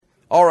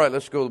All right,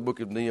 let's go to the book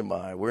of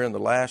Nehemiah. We're in the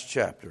last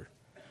chapter.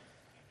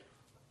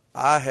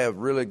 I have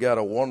really got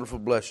a wonderful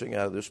blessing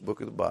out of this book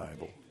of the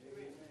Bible.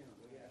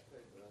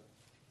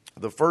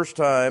 The first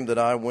time that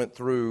I went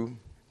through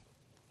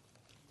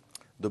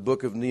the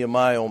book of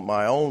Nehemiah on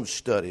my own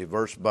study,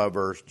 verse by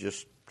verse,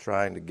 just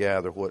trying to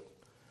gather what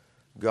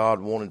God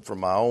wanted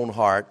from my own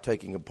heart,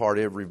 taking apart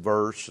every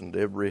verse and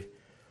every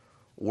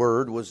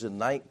word, was in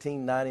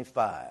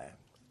 1995.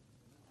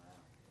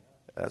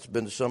 That's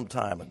been some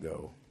time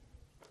ago.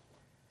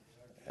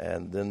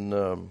 And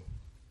then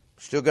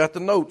still got the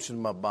notes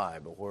in my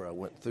Bible where I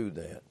went through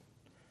that.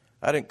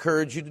 I'd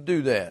encourage you to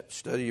do that.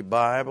 Study your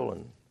Bible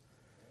and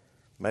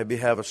maybe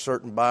have a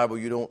certain Bible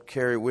you don't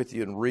carry with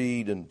you and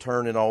read and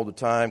turn it all the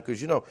time.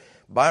 Because, you know,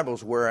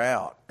 Bibles wear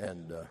out.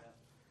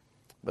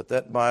 But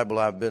that Bible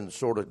I've been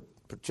sort of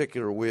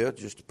particular with,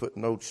 just to put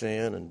notes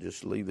in and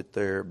just leave it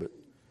there. But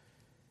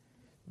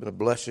it's been a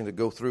blessing to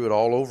go through it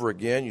all over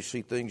again. You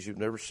see things you've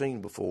never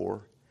seen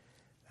before.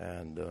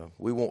 And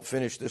we won't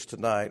finish this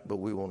tonight, but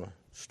we want to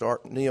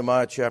start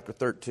Nehemiah chapter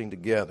 13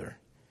 together.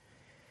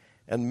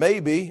 And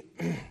maybe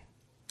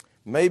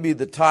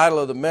the title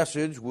of the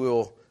message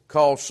will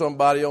cause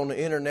somebody on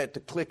the internet to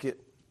click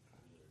it.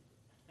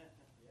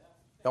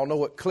 Y'all know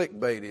what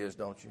clickbait is,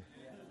 don't you?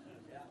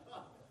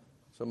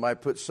 Somebody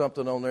put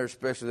something on there,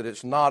 especially that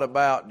it's not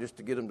about, just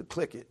to get them to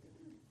click it.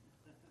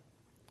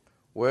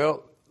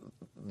 Well,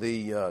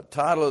 the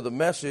title of the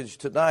message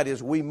tonight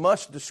is We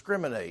Must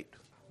Discriminate.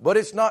 But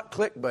it's not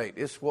clickbait.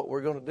 It's what we're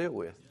going to deal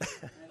with.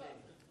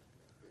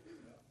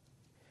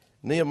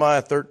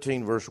 Nehemiah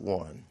 13, verse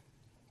 1.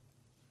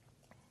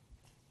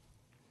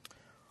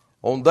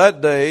 On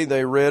that day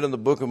they read in the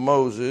book of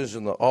Moses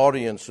in the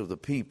audience of the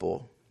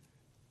people,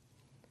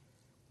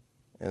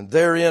 and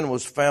therein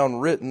was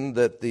found written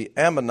that the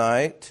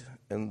Ammonite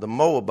and the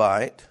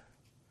Moabite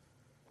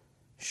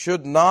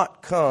should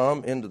not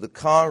come into the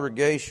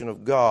congregation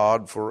of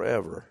God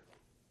forever,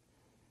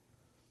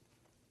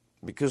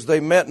 because they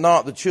met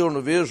not the children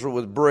of Israel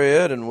with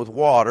bread and with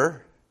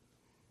water,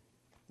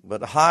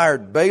 but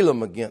hired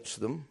Balaam against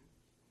them,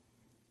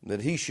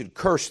 that he should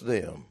curse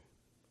them.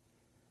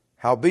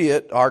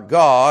 Howbeit, our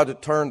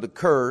God turned the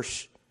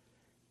curse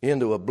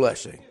into a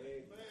blessing.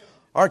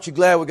 Aren't you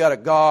glad we got a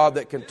God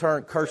that can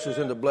turn curses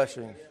into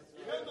blessings?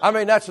 I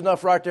mean, that's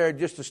enough right there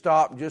just to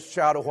stop and just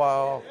shout a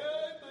while.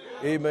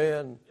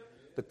 Amen.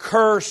 The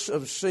curse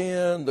of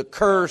sin, the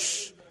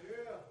curse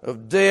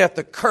of death,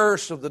 the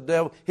curse of the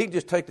devil. He can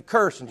just take the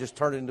curse and just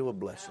turn it into a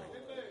blessing.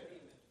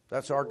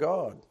 That's our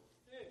God.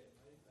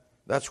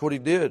 That's what he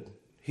did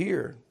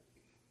here.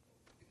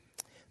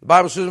 The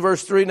Bible says in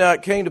verse 3, Now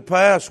it came to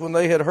pass when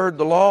they had heard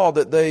the law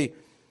that they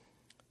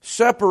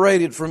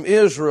separated from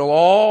Israel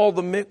all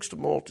the mixed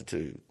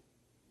multitude.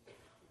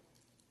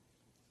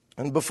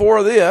 And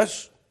before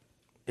this,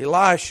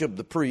 Eliashib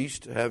the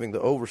priest, having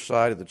the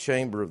oversight of the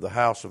chamber of the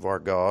house of our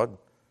God,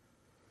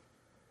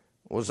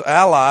 was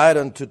allied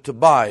unto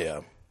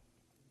Tobiah,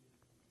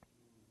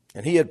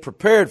 and he had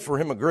prepared for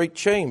him a great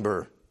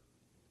chamber,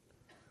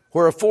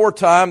 where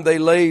aforetime they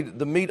laid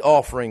the meat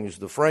offerings,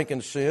 the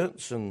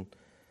frankincense, and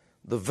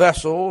the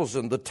vessels,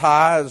 and the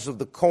tithes of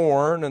the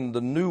corn, and the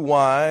new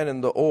wine,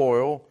 and the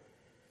oil,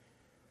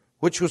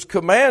 which was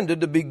commanded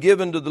to be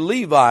given to the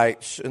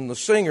Levites, and the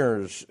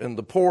singers, and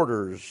the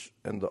porters,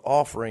 and the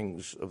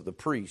offerings of the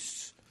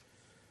priests.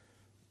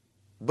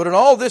 But in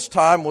all this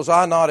time was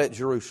I not at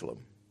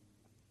Jerusalem.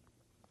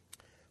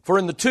 For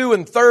in the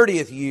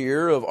 32nd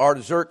year of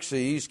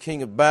Artaxerxes,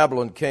 king of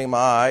Babylon, came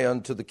I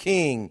unto the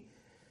king,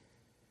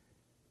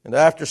 and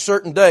after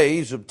certain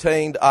days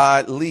obtained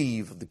I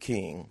leave of the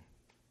king.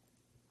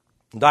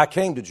 And I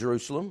came to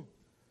Jerusalem,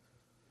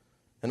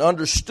 and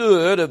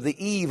understood of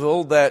the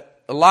evil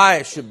that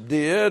Eliashib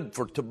did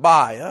for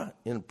Tobiah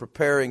in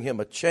preparing him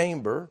a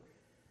chamber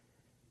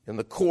in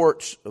the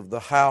courts of the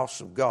house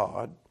of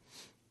God.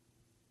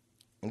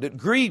 And it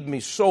grieved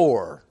me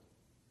sore.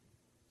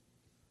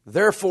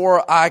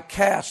 Therefore I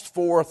cast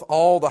forth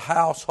all the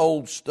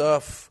household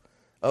stuff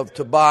of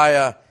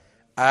Tobiah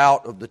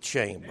out of the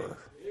chamber.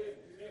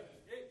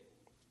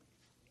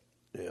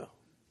 Yeah.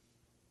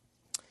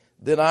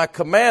 Then I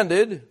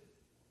commanded,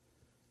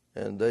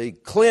 and they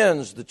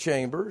cleansed the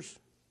chambers,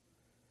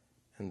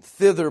 and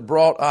thither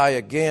brought I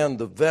again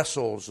the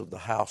vessels of the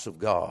house of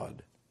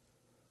God,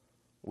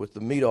 with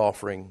the meat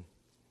offering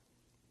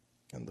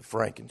and the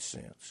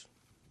frankincense.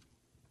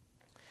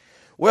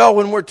 Well,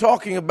 when we're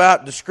talking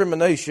about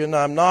discrimination,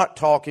 I'm not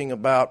talking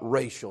about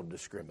racial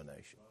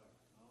discrimination.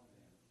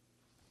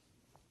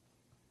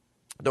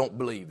 I don't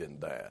believe in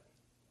that.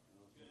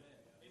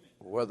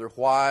 Whether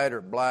white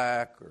or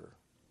black or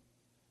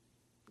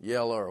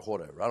yellow or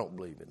whatever, I don't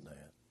believe in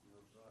that.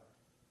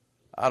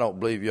 I don't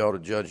believe you ought to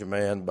judge a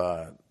man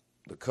by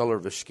the color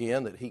of his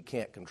skin that he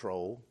can't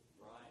control.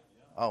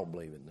 I don't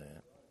believe in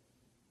that.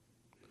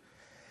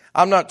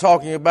 I'm not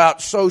talking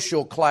about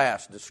social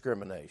class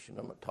discrimination.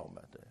 I'm not talking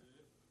about that.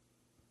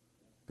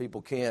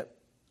 People can't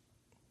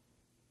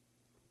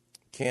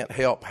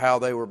help how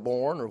they were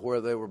born or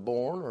where they were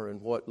born or in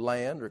what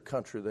land or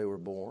country they were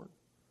born.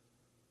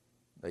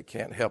 They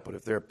can't help it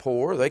if they're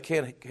poor. They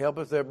can't help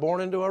it if they're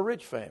born into a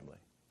rich family.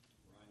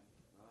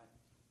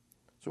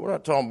 So we're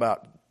not talking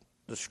about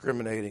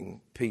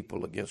discriminating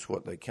people against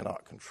what they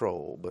cannot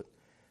control. But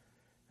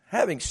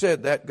having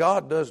said that,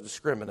 God does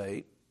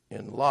discriminate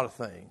in a lot of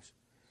things.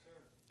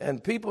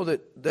 And people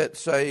that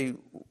say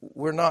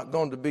we're not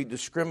going to be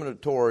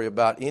discriminatory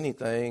about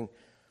anything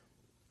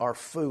are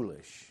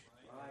foolish.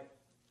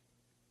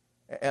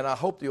 And I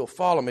hope you'll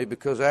follow me,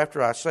 because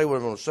after I say what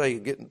I'm going to say,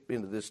 get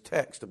into this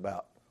text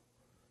about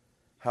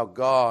how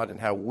God and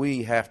how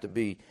we have to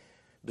be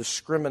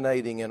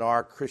discriminating in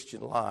our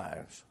Christian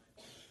lives.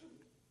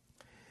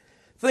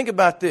 Think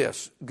about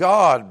this.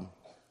 God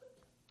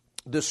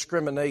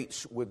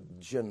discriminates with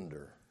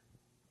gender.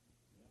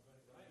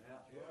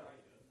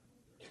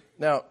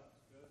 Now,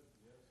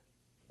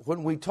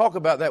 when we talk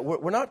about that,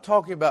 we're not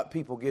talking about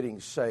people getting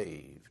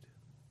saved.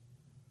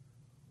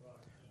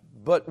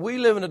 But we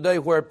live in a day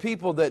where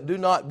people that do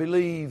not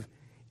believe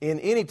in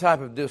any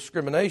type of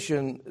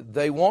discrimination,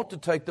 they want to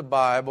take the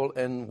Bible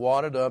and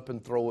wad it up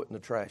and throw it in the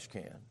trash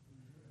can.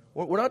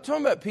 We're not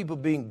talking about people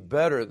being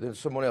better than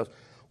someone else.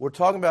 We're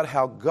talking about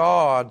how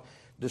God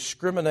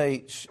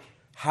discriminates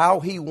how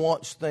He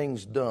wants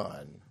things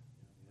done.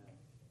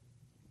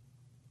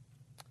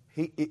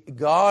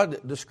 God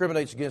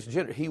discriminates against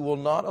gender. He will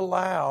not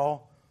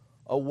allow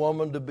a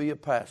woman to be a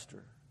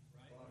pastor.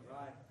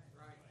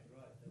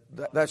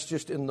 That's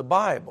just in the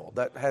Bible.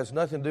 That has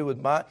nothing to do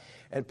with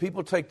and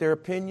people take their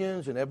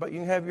opinions, and everybody, you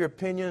can have your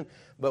opinion,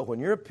 but when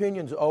your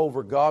opinion's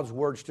over, God's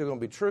word's still going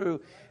to be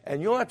true,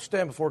 and you'll have to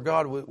stand before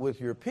God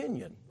with your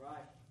opinion.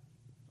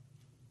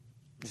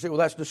 You say, well,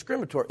 that's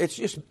discriminatory.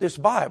 It's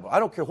Bible. I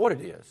don't care what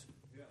it is.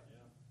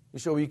 You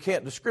say, well, you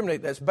can't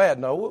discriminate. That's bad.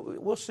 No,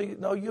 we'll see.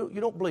 No, you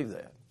don't believe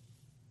that.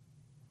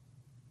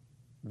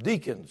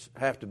 Deacons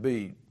have to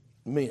be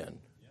men.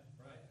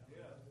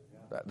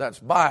 That's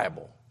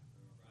Bible.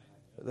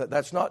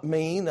 That's not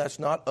mean. That's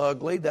not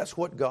ugly. That's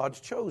what God's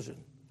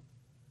chosen.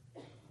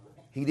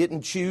 He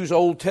didn't choose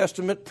Old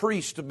Testament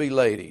priests to be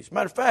ladies.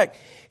 Matter of fact,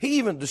 He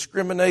even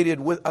discriminated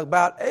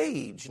about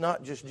age,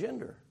 not just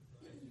gender.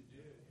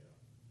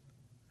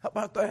 How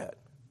about that?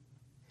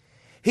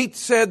 He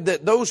said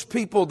that those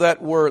people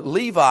that were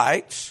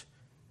Levites,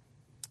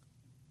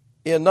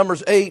 in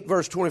Numbers 8,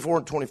 verse 24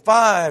 and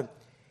 25,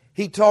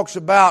 He talks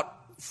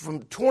about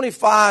from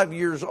 25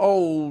 years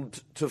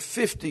old to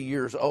 50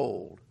 years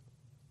old.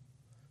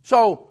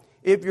 So,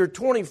 if you're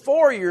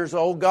 24 years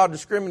old, God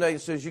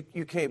discriminates and says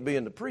you can't be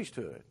in the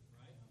priesthood.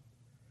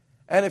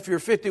 And if you're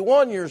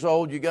 51 years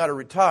old, you got to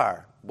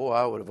retire. Boy,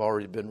 I would have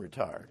already been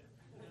retired.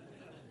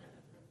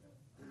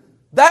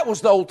 That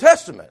was the Old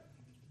Testament.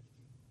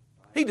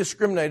 He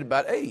discriminated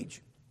about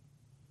age.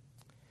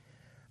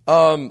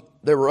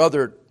 There were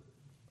other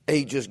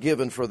ages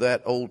given for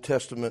that Old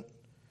Testament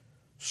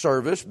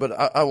service, but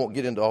I won't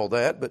get into all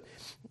that. But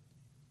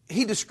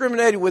He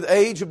discriminated with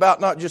age about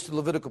not just the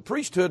Levitical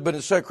priesthood, but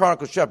in 2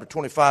 Chronicles chapter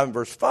 25 and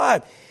verse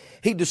 5,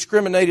 He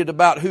discriminated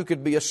about who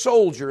could be a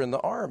soldier in the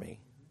army.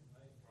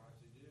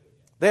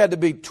 They had to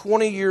be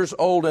 20 years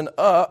old and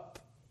up.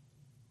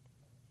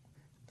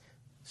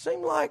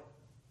 Seemed like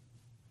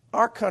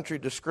our country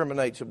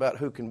discriminates about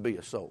who can be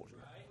a soldier.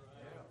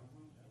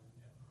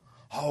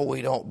 Oh,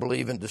 we don't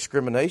believe in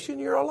discrimination.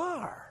 You're a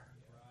liar.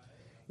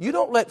 You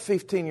don't let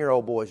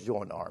 15-year-old boys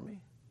join the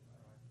army.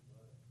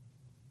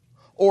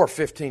 Or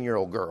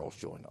 15-year-old girls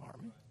join the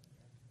army.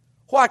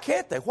 Why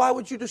can't they? Why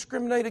would you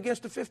discriminate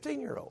against a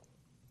 15-year-old?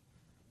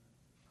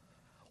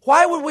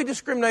 Why would we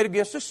discriminate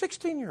against a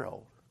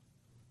 16-year-old?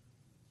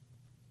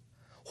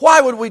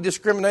 Why would we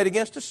discriminate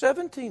against a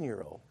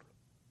 17-year-old?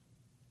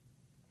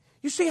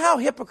 You see how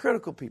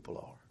hypocritical people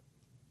are.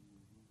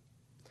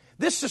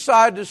 This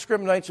society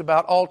discriminates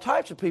about all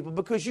types of people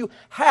because you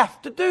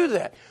have to do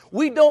that.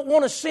 We don't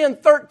want to send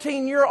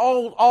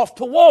 13-year-olds off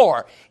to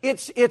war.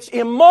 It's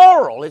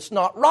immoral. It's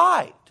not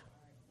right.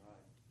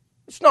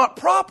 It's not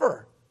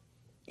proper.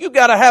 You've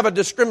got to have a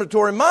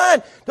discriminatory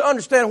mind to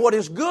understand what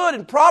is good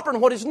and proper and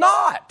what is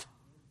not.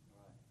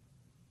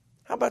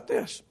 How about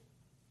this?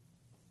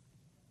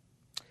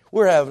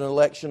 We're having an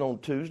election on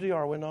Tuesday,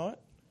 are we not?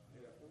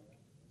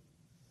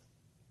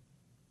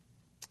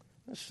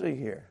 Let's see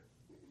here.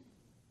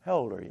 How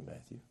old are you,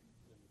 Matthew?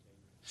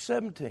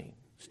 17.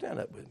 Stand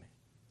up with me.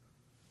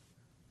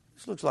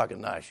 This looks like a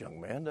nice young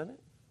man, doesn't it?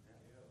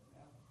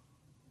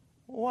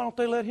 Well, why don't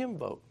they let him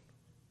vote?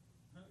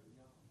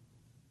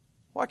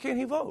 Why can't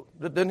he vote?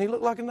 Doesn't he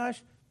look like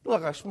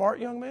a smart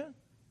young man?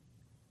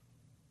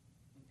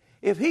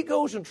 If he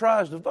goes and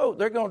tries to vote,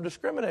 they're going to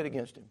discriminate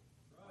against him.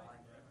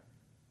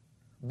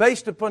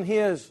 Based upon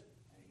his...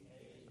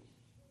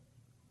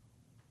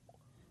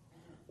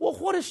 Well,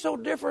 what is so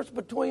different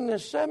between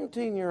this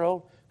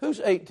 17-year-old... Who's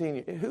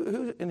 18?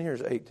 Who in here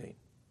is 18?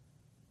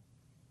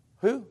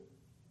 Who?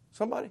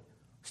 Somebody?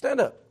 Stand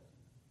up.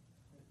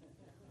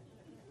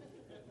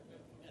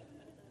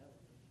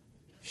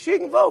 She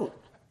can vote.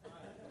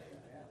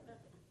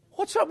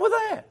 What's up with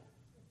that?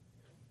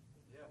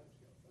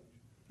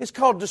 It's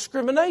called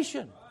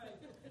discrimination.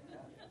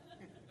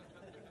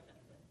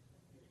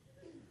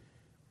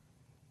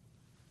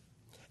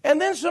 And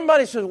then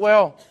somebody says,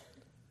 well,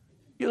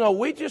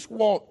 we just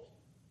want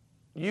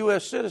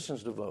U.S.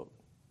 citizens to vote.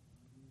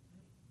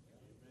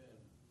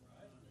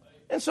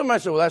 And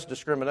somebody said, well, that's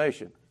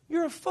discrimination.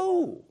 You're a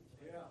fool.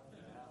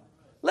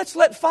 Let's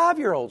let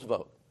 5-year-olds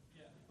vote.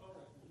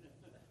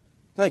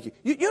 Thank you.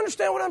 You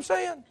understand what I'm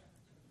saying?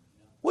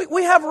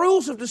 We have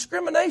rules of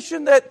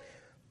discrimination that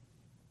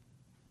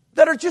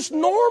are just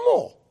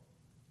normal.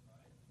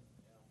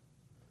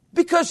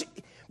 Because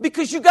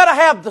you got to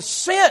have the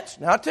sense.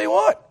 Now, I'll tell you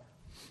what.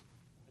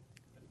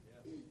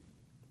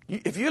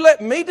 If you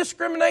let me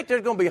discriminate,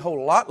 there's going to be a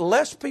whole lot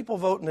less people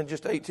voting than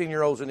just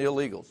 18-year-olds and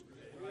illegals.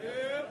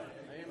 Amen.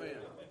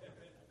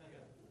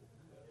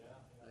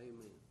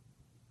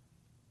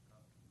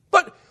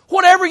 But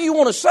whatever you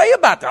want to say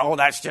about that,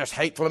 that's just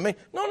hateful to me.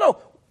 No.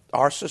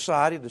 Our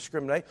society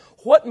discriminates.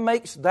 What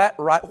makes that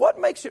right? What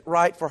makes it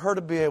right for her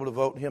to be able to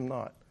vote and him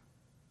not?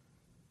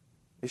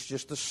 It's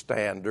just the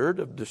standard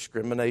of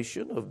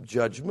discrimination, of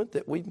judgment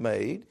that we've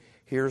made.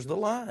 Here's the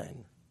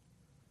line.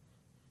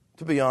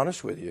 To be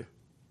honest with you,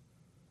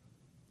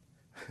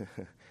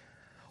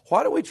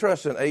 why do we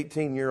trust an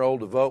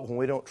 18-year-old to vote when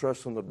we don't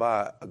trust them to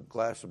buy a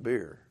glass of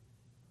beer?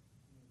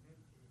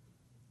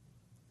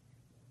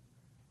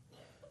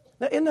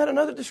 Now, isn't that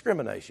another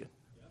discrimination?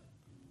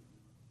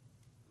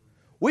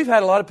 We've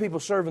had a lot of people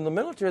serve in the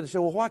military that say,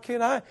 well, why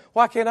can't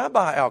I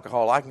buy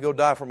alcohol? I can go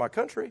die for my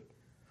country.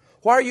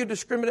 Why are you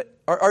discriminating?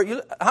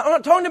 I'm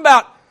not talking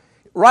about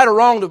right or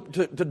wrong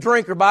to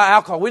drink or buy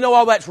alcohol. We know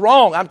all that's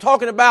wrong. I'm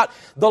talking about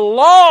the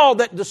law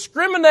that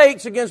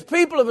discriminates against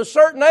people of a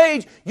certain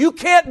age. You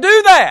can't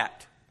do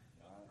that.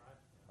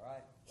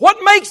 What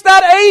makes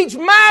that age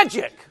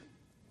magic?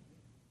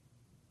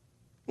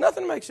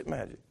 Nothing makes it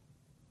magic.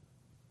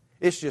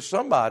 It's just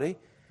somebody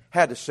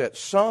had to set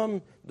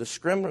some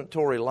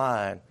discriminatory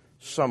line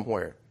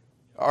somewhere.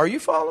 Are you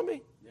following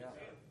me? Yeah.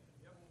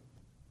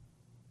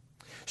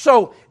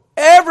 So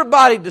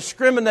everybody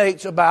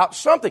discriminates about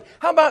something.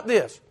 How about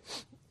this?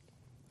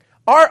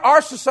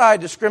 Our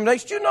society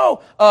discriminates. Do you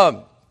know,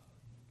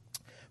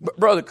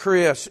 Brother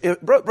Chris?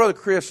 Brother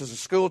Chris is a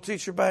school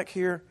teacher back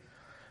here,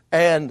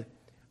 and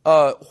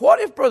what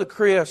if Brother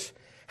Chris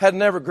had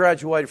never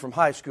graduated from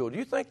high school? Do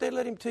you think they'd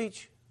let him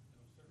teach?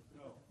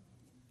 No.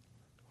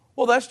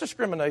 Well, that's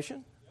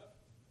discrimination.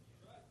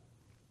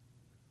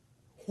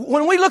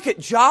 When we look at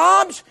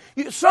jobs,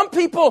 some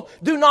people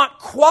do not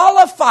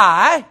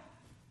qualify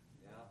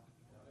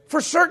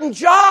for certain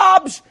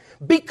jobs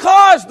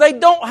because they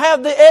don't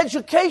have the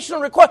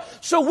educational requirement.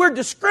 So we're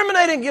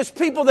discriminating against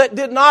people that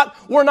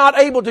were not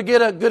able to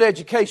get a good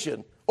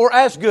education or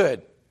as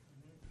good.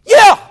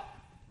 Yeah.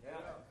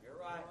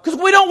 Because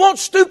we don't want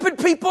stupid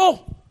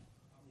people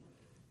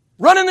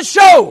running the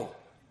show.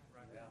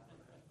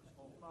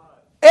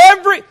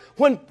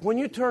 When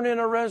you turn in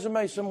a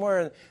resume somewhere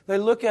and they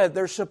look at it,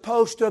 there's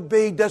supposed to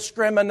be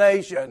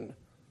discrimination.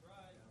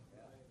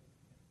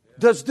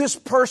 Does this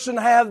person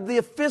have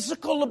the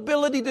physical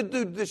ability to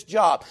do this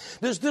job?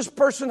 Does this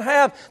person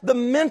have the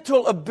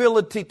mental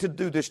ability to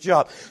do this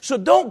job? So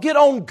don't get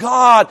on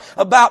God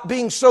about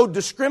being so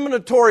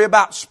discriminatory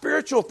about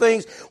spiritual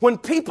things when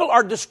people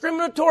are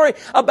discriminatory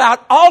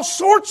about all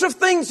sorts of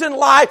things in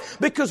life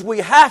because we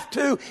have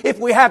to if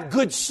we have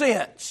good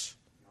sense.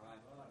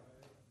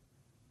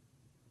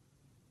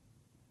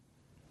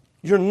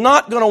 You're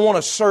not going to want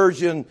a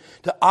surgeon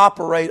to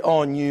operate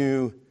on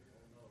you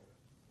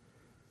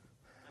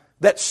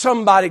that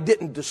somebody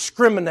didn't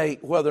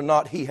discriminate whether or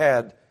not he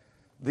had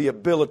the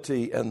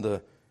ability and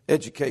the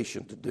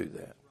education to do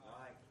that.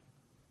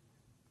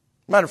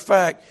 Matter of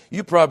fact,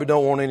 you probably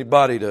don't want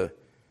anybody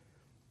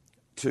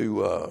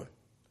to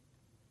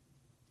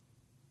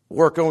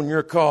work on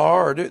your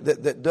car or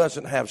that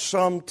doesn't have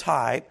some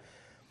type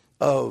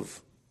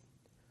of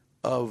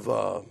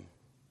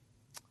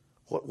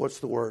what's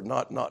the word?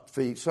 Not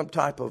fee. Some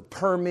type of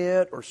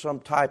permit or some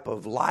type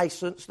of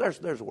license. There's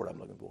the word I'm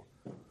looking for.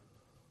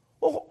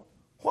 Well,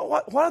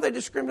 why do they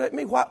discriminate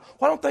me? Why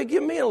don't they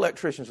give me an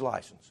electrician's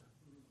license?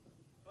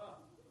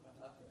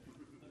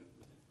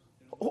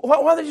 Why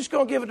are they just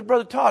going to give it to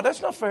Brother Todd?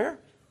 That's not fair.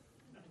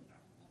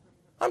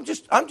 I'm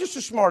just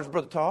as smart as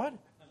Brother Todd.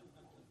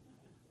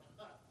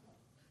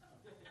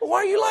 Well, why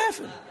are you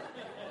laughing?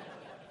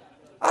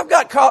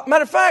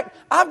 Matter of fact,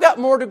 I've got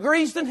more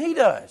degrees than he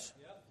does.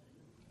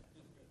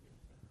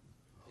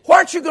 Why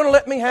aren't you going to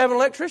let me have an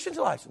electrician's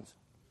license?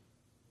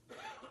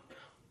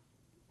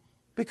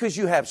 Because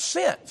you have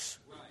sense.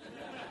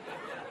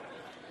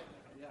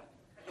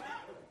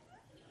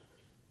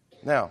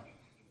 Now,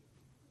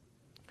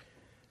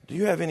 do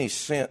you have any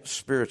sense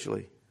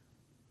spiritually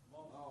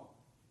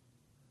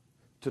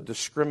to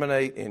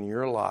discriminate in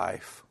your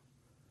life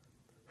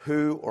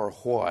who or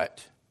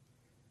what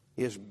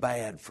is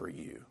bad for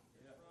you?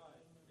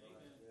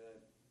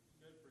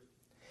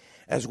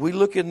 As we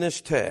look in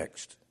this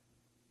text,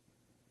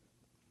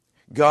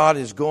 God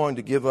is going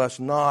to give us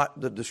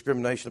not the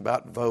discrimination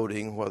about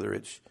voting, whether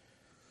it's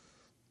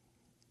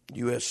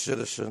U.S.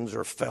 citizens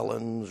or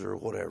felons or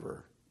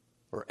whatever,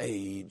 or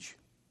age.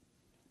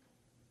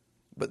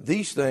 But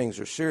these things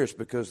are serious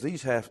because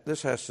this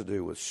has to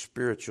do with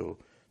spiritual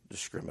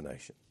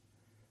discrimination.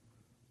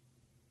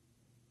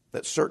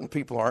 That certain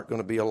people aren't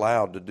going to be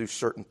allowed to do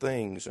certain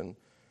things and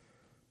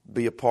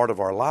be a part of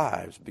our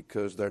lives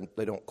because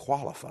they don't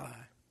qualify.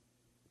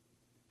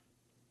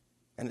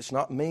 And it's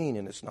not mean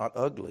and it's not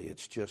ugly.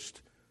 It's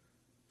just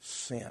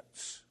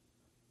sense.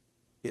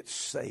 It's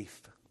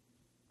safe.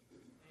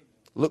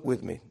 Look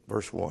with me,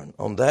 verse 1.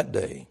 On that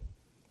day,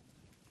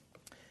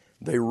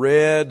 they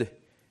read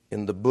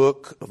in the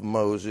book of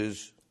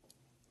Moses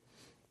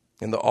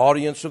in the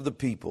audience of the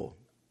people,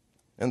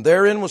 and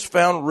therein was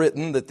found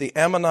written that the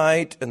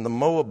Ammonite and the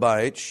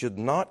Moabite should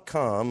not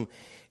come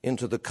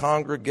into the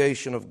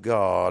congregation of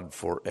God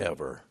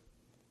forever.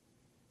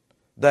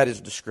 That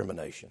is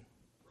discrimination.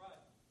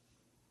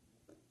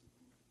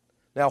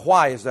 Now,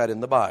 why is that in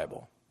the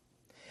Bible?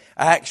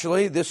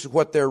 Actually, this is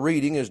what they're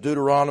reading is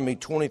Deuteronomy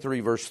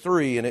 23, verse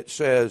 3, and it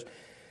says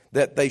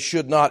that they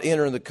should not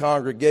enter the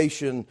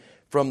congregation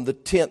from the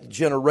 10th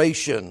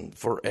generation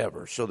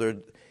forever. So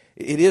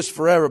it is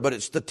forever, but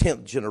it's the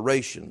 10th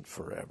generation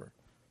forever,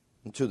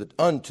 unto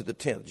the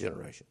 10th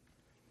generation.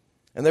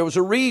 And there was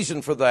a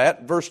reason for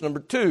that, verse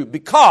number 2,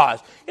 because,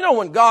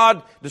 when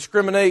God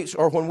discriminates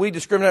or when we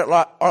discriminate in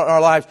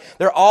our lives,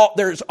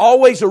 there's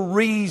always a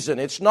reason.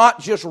 It's not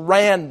just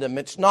random.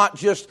 It's not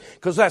just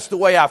because that's the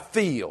way I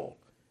feel.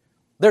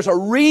 There's a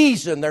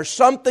reason. There's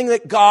something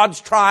that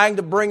God's trying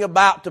to bring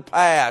about to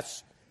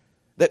pass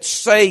that's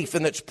safe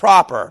and that's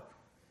proper.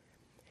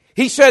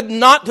 He said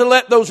not to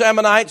let those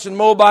Ammonites and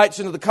Moabites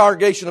into the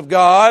congregation of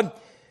God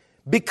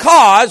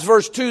because,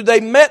 verse 2,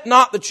 they met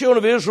not the children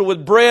of Israel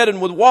with bread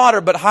and with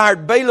water, but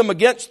hired Balaam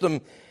against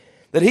them,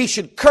 that he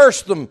should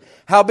curse them.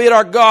 Howbeit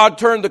our God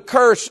turned the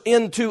curse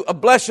into a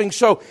blessing.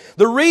 So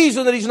the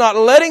reason that He's not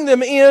letting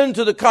them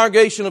into the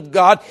congregation of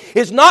God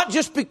is not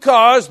just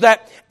because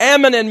that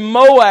Ammon and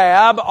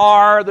Moab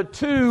are the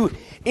two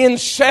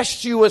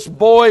incestuous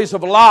boys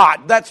of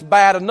Lot. That's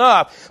bad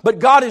enough. But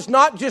God is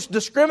not just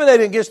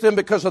discriminating against them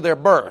because of their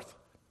birth.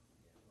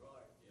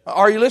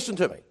 Are you listening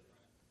to me?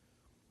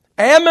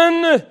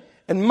 Ammon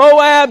and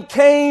Moab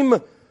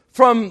came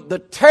from the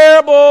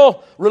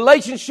terrible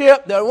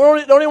relationship that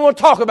we don't even want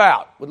to talk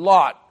about with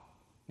Lot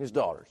and his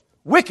daughters.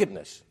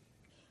 Wickedness.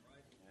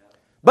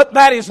 But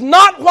that is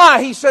not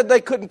why He said they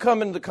couldn't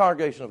come into the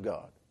congregation of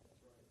God.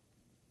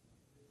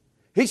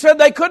 He said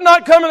they could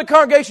not come in the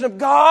congregation of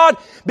God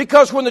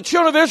because when the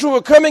children of Israel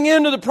were coming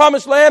into the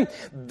promised land,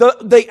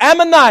 the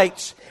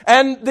Ammonites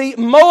and the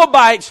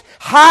Moabites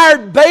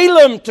hired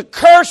Balaam to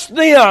curse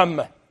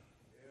them.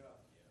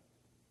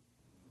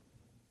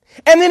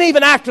 And then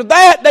even after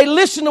that, they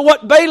listened to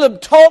what Balaam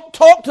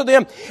talked to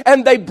them,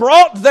 and they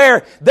brought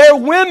their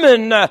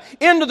women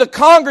into the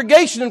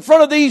congregation in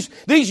front of these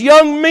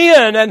young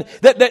men, and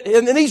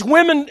these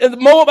women,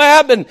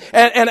 Moab and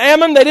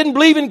Ammon, they didn't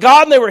believe in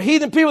God, and they were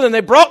heathen people, and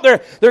they brought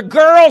their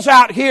girls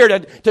out here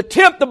to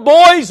tempt the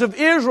boys of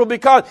Israel,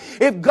 because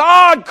if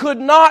God could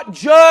not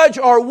judge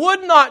or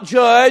would not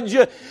judge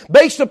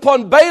based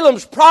upon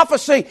Balaam's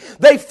prophecy,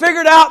 they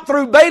figured out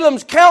through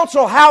Balaam's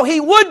counsel how he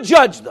would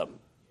judge them.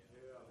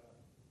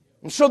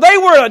 And so they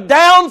were a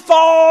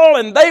downfall,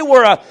 and they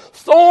were a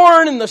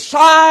thorn in the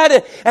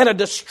side and a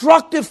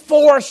destructive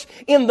force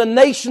in the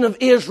nation of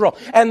Israel.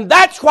 And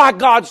that's why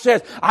God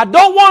says, I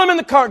don't want them in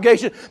the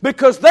congregation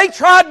because they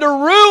tried to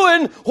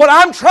ruin what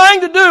I'm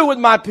trying to do with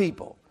my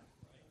people.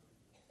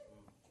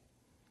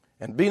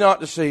 And be not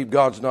deceived,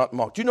 God's not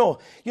mocked. You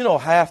know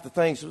half the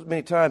things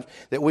many times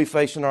that we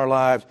face in our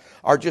lives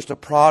are just a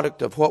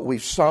product of what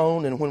we've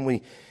sown, and when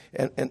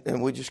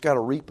we just got to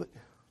reap it.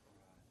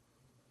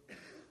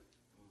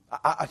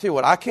 I tell you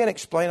what, I can't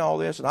explain all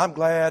this, and I'm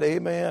glad,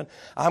 amen,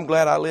 I'm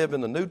glad I live in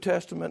the New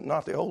Testament,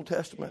 not the Old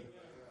Testament.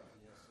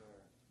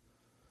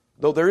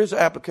 Though there is an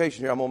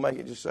application here, I'm going to make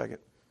it just a second.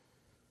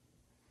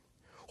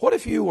 What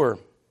if you were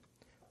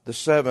the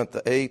 7th,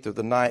 the 8th, or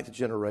the 9th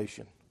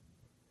generation?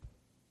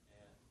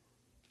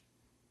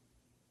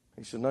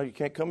 He said, no, you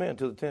can't come in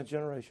until the 10th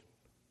generation.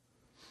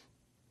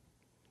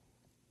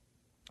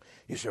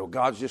 You say, well,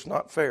 God's just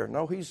not fair.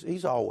 No,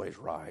 He's always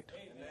right.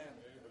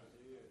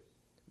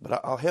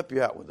 But I'll help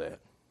you out with that.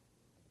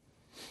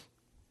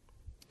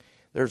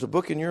 There's a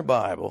book in your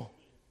Bible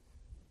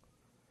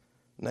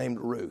named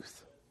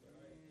Ruth.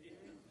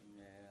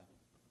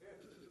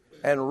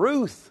 And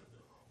Ruth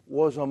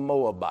was a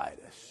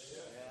Moabitess.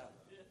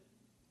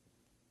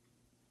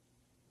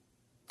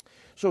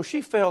 So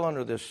she fell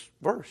under this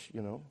verse,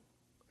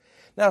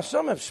 Now,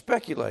 some have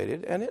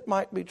speculated, and it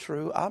might be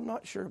true, I'm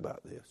not sure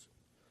about this,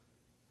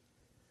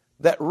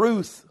 that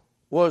Ruth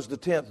was the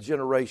 10th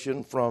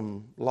generation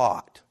from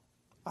Lot.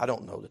 I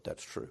don't know that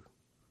that's true.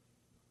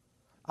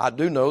 I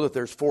do know that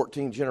there's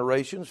 14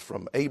 generations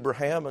from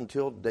Abraham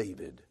until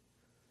David.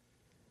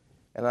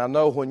 And I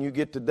know when you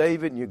get to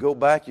David and you go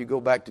back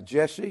to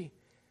Jesse,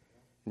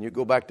 and you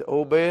go back to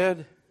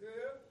Obed.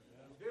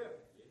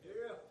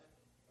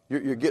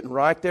 You're getting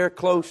right there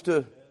close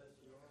to...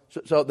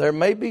 So there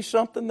may be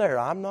something there.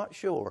 I'm not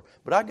sure.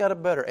 But I got a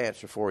better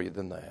answer for you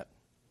than that.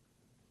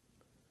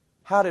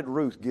 How did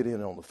Ruth get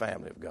in on the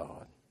family of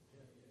God?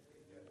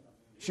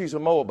 She's a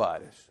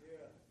Moabitess.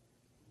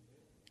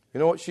 You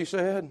know what she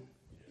said?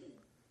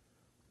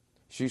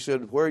 She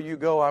said, where you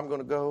go, I'm going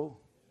to go.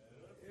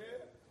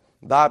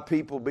 Thy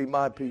people be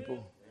my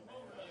people.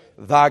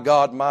 Thy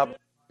God, my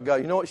God.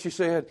 You know what she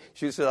said?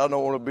 She said, I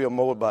don't want to be a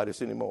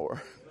Moabitess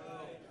anymore.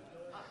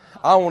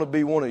 I want to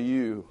be one of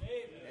you.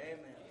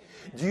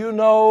 Do you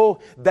know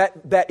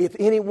that if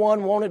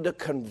anyone wanted to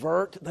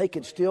convert, they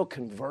could still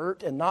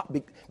convert and not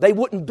be, they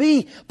wouldn't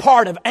be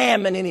part of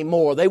Ammon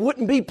anymore. They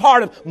wouldn't be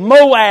part of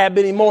Moab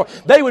anymore.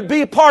 They would be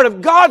a part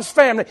of God's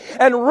family.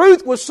 And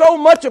Ruth was so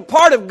much a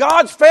part of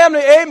God's family,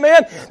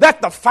 amen,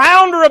 that the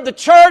founder of the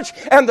church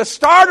and the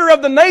starter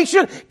of the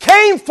nation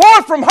came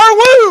forth from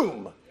her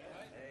womb.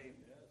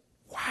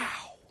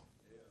 Wow.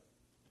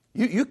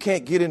 You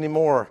can't get any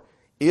more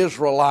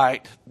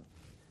Israelite.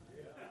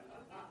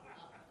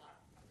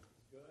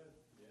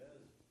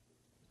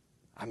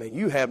 I mean,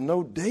 you have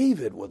no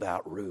David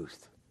without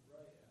Ruth.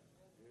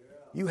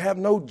 You have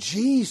no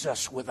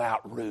Jesus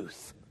without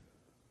Ruth.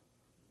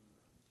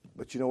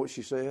 But you know what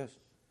she says?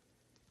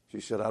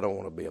 She said, I don't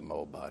want to be a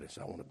Moabitess.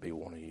 I want to be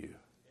one of you.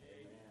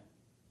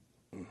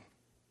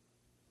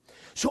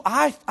 So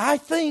I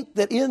think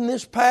that in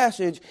this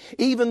passage,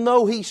 even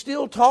though he's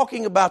still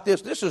talking about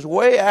this is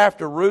way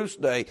after Ruth's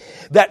day,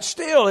 that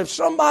still if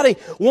somebody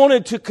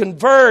wanted to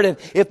convert and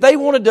if they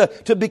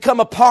wanted to become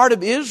a part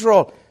of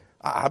Israel,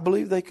 I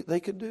believe they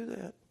could do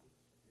that.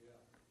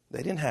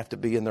 They didn't have to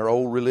be in their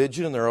old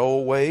religion and their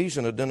old ways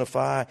and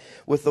identify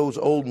with those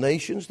old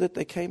nations that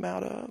they came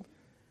out of.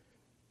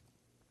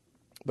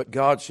 But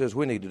God says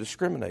we need to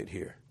discriminate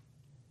here.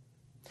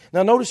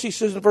 Now notice he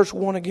says in verse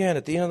 1 again,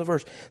 at the end of the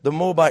verse, the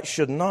Moabites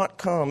should not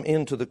come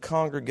into the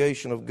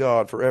congregation of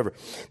God forever.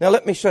 Now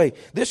let me say,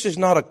 this is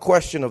not a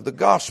question of the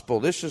gospel.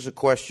 This is a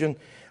question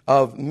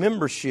of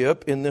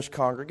membership in this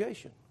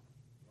congregation.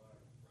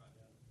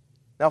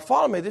 Now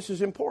follow me, this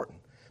is important,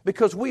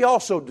 because we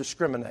also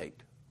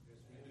discriminate.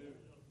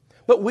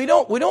 But we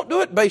don't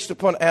do it based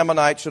upon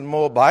Ammonites and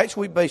Moabites.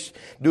 We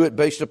do it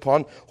based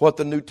upon what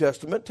the New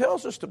Testament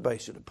tells us to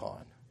base it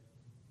upon.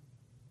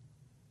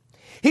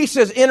 He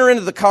says, enter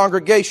into the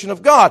congregation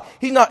of God.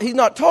 He's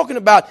not talking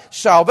about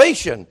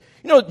salvation.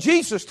 You know,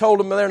 Jesus told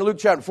them there in Luke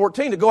chapter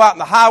 14 to go out in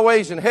the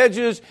highways and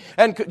hedges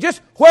and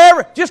just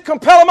wherever, just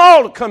compel them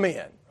all to come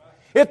in.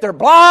 If they're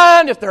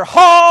blind, if they're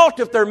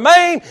halt, if they're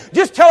maimed,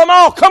 just tell them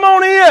all, come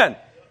on in.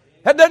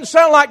 That doesn't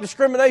sound like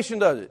discrimination,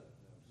 does it?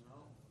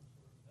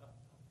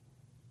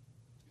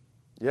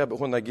 Yeah, but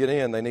when they get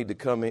in, they need to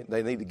come in.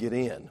 They need to get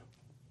in.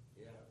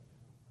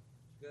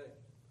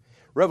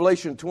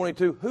 Revelation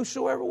 22,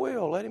 whosoever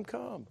will, let him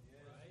come.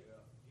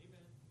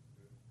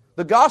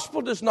 The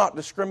gospel does not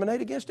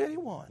discriminate against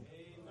anyone.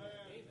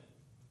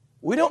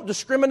 We don't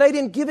discriminate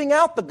in giving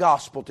out the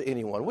gospel to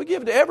anyone. We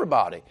give it to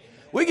everybody.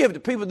 We give it to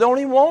people that don't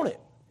even want it.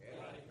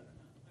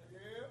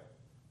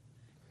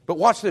 But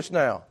watch this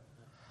now.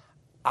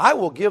 I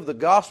will give the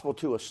gospel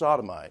to a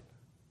sodomite,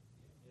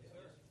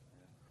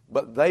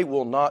 but they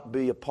will not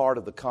be a part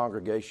of the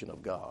congregation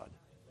of God.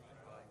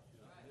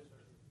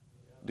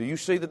 Do you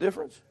see the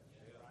difference?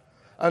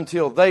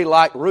 Until they,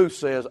 like Ruth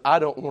says, I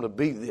don't want to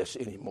be this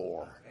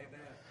anymore.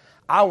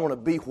 I want to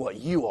be what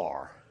you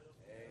are.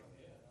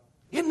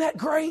 Isn't that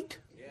great?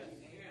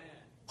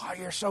 Oh,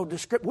 you're so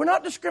discriminating. We're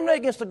not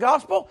discriminating against the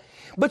gospel,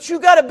 but you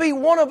got to be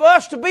one of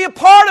us to be a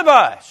part of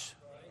us.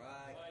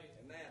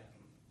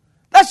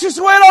 That's just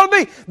the way it ought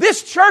to be.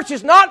 This church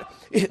is not.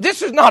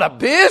 This is not a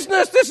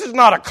business. This is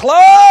not a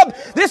club.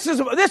 This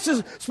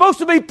is supposed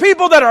to be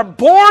people that are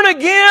born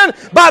again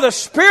by the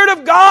Spirit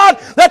of God,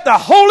 that the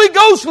Holy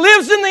Ghost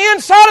lives in the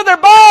inside of their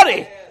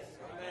body.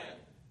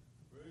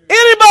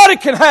 Anybody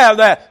can have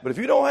that. But if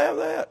you don't have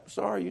that,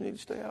 sorry, you need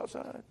to stay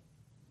outside.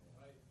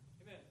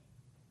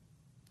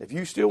 If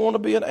you still want to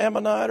be an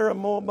Ammonite or a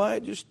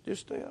Moabite, just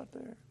stay out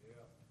there.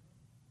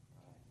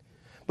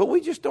 But we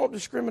just don't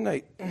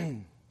discriminate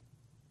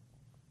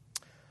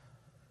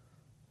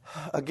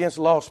against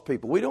lost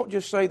people. We don't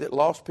just say that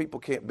lost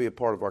people can't be a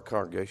part of our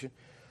congregation.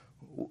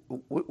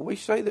 We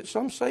say that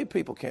some saved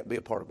people can't be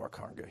a part of our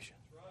congregation.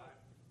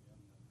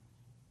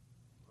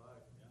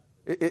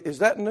 Is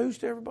that news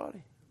to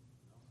everybody?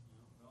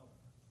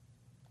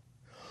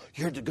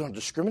 You're going to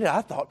discriminate?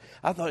 I thought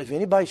if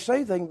anybody's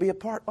saved, they can be a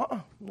part.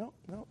 No,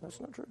 that's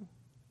not true.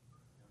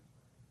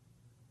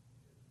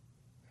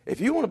 If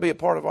you want to be a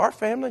part of our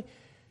family,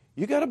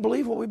 you got to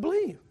believe what we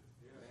believe.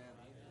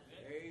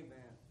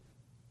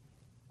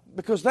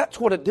 Because that's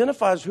what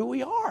identifies who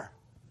we are.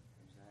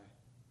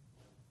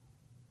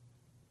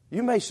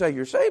 You may say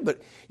you're saved,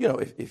 but you know,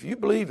 if you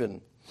believe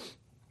in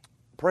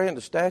praying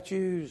to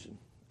statues,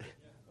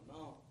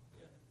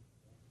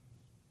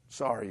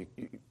 sorry,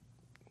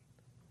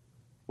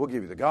 we'll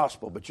give you the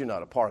gospel, but you're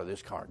not a part of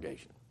this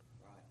congregation.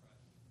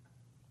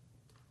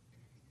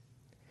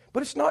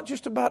 But it's not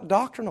just about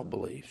doctrinal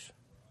beliefs.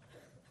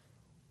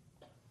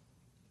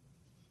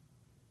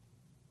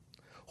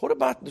 What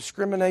about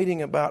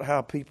discriminating about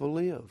how people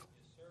live?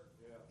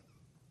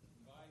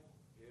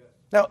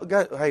 Now,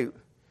 guys, hey,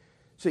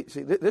 See,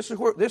 this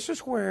is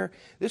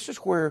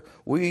where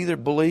we either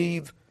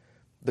believe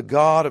the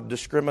God of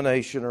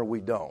discrimination or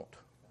we don't.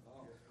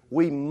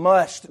 We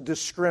must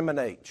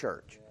discriminate,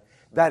 church.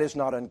 That is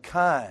not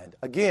unkind.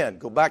 Again,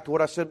 go back to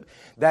what I said.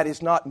 That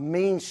is not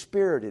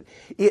mean-spirited.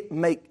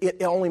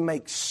 It only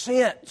makes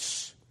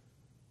sense.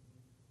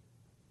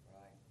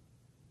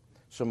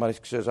 Somebody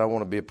says, I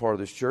want to be a part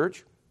of this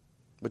church.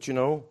 But you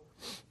know,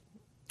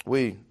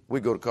 we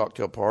go to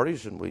cocktail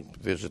parties and we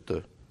visit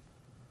the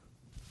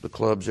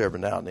clubs every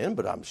now and then,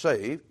 but I'm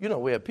saved. You know,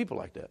 we have people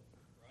like that.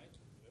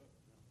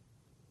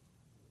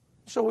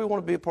 So we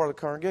want to be a part of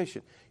the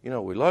congregation. You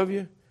know, we love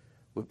you.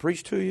 We'll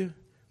preach to you.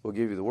 We'll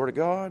give you the Word of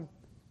God.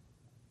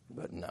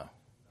 But no.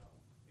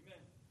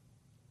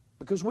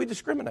 Because we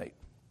discriminate.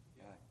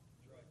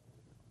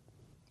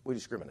 We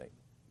discriminate.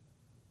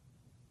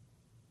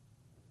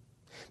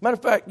 Matter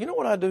of fact, you know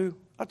what I do?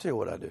 I'll tell you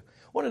what I do.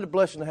 Wasn't it a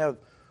blessing to have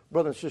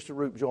Brother and Sister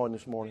Root join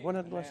this morning?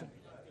 Wasn't it a blessing?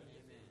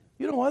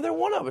 You know why? They're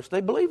one of us.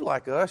 They believe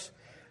like us,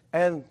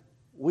 and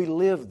we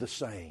live the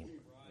same.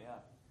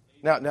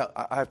 Now,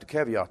 I have to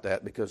caveat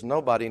that because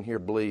nobody in here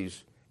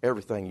believes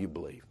everything you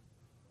believe.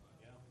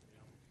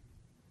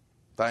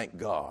 Thank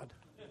God.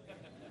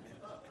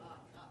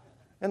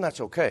 And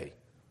that's okay.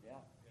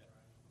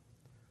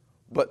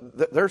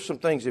 But there's some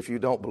things if you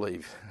don't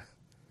believe.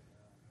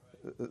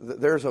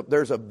 There's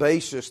a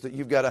basis that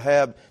you've got to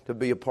have to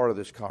be a part of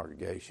this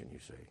congregation, you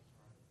see.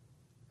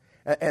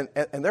 And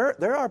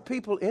there are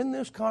people in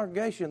this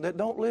congregation that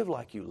don't live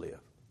like you live.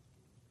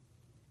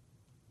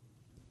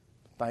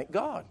 Thank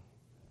God.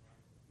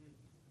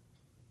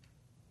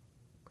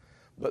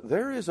 But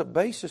there is a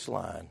basis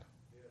line.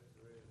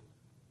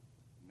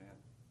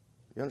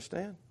 You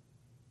understand?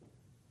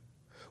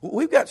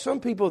 We've got some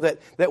people that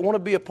want to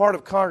be a part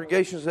of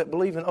congregations that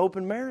believe in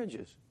open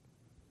marriages.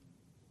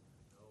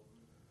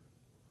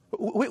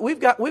 We've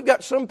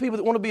got some people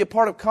that want to be a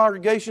part of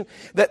congregations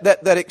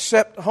that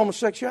accept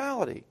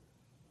homosexuality.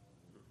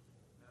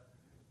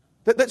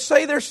 That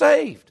say they're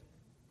saved.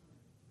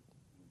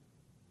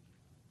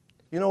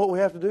 You know what we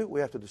have to do?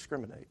 We have to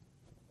discriminate.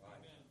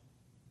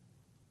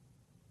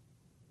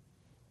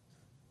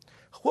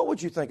 What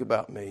would you think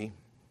about me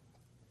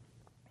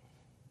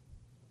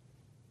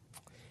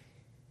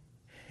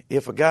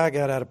if a guy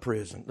got out of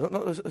prison? No,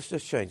 let's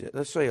just change it.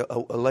 Let's say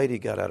a lady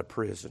got out of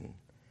prison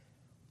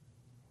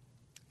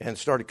and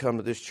started coming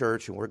to this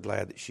church, and we're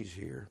glad that she's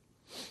here.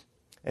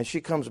 And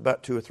she comes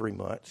about 2 or 3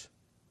 months.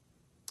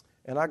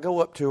 And I go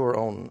up to her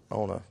on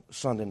a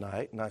Sunday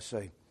night, and I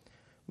say,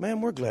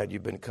 ma'am, we're glad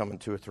you've been coming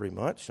 2 or 3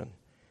 months. And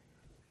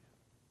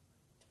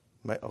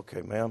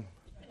okay, ma'am.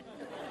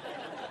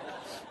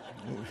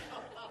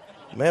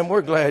 Ma'am,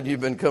 we're glad you've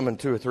been coming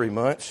 2 or 3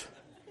 months.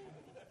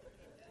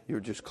 You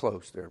were just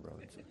close there, brother.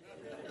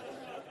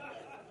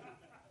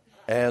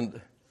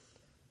 And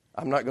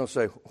I'm not going to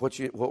say,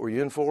 what were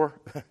you in for?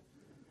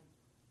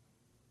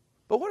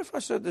 But what if I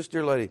said this,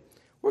 dear lady,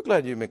 we're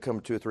glad you've been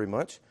coming 2 or 3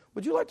 months.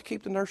 Would you like to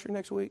keep the nursery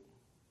next week?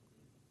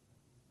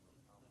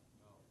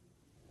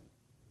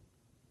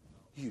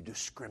 You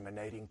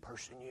discriminating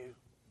person, you.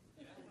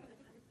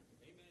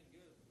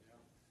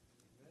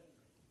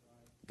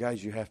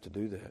 Guys, you have to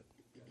do that.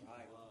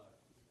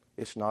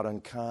 It's not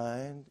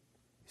unkind.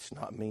 It's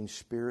not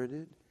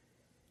mean-spirited.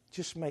 It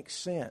just makes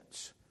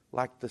sense,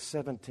 like the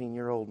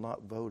 17-year-old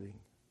not voting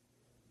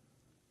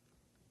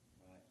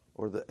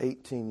or the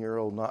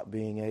 18-year-old not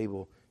being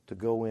able to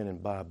go in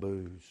and buy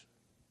booze.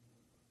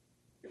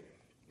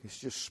 It's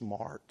just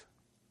smart.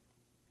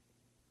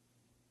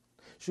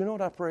 So you know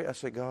what I pray? I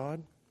say,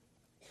 God,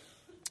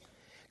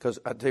 because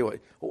I tell you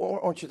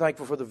what, aren't you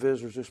thankful for the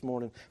visitors this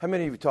morning? How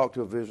many of you talked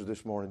to a visitor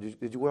this morning?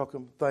 Did you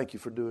welcome? Thank you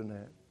for doing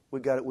that. We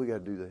got to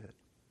do that.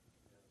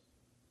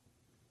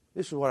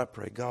 This is what I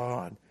pray.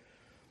 God,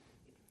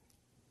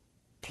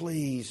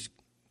 please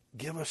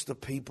give us the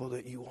people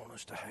that you want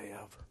us to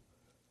have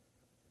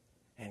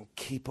and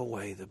keep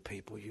away the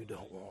people you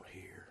don't want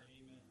here.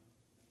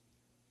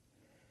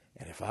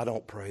 And if I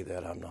don't pray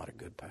that, I'm not a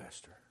good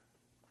pastor.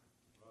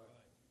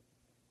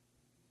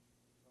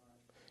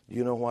 Do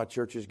you know why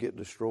churches get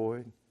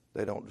destroyed?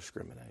 They don't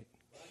discriminate.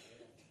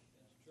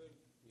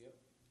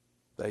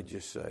 They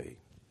just say,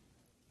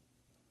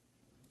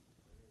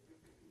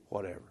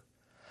 whatever.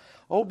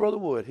 Oh, Brother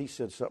Wood, he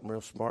said something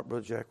real smart.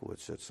 Brother Jack Wood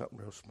said something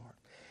real smart.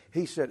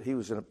 He said he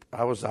was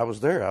I was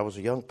there. I was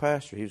a young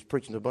pastor. He was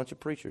preaching to a bunch of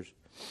preachers,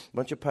 a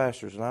bunch of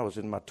pastors, and I was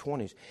in my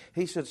 20s.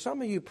 He said,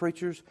 some of you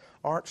preachers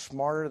aren't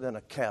smarter than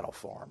a cattle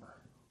farmer.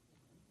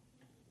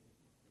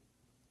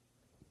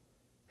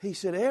 He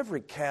said,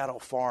 every cattle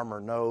farmer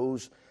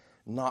knows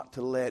not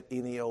to let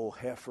any old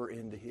heifer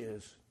into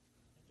his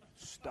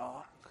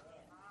stock.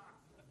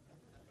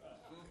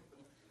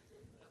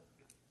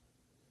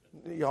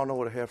 Y'all know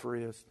what a heifer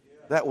is?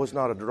 That was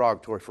not a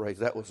derogatory phrase.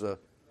 That was a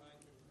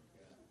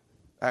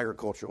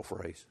agricultural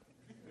phrase.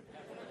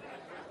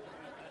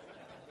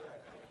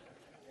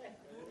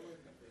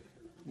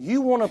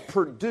 You want to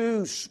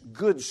produce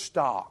good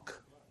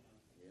stock.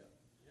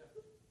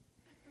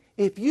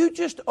 If you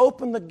just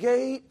open the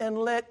gate and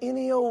let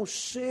any old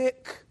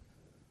sick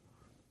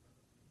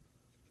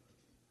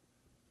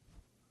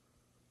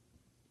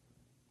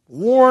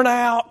worn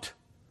out,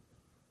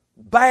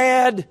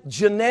 bad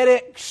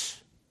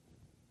genetics.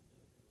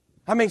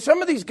 I mean,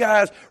 some of these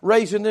guys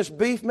raising this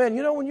beef, man,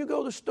 you know, when you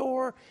go to the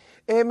store,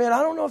 and man,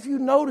 I don't know if you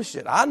notice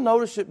it. I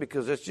notice it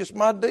because it's just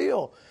my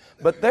deal.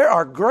 But there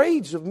are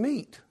grades of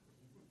meat.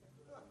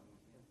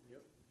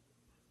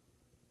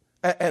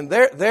 And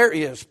there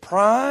is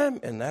prime,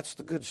 and that's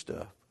the good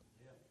stuff.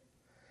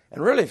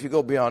 And really, if you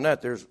go beyond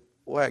that, there's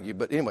Wagyu.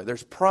 But anyway,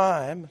 there's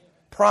prime.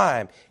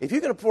 If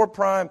you can afford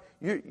prime,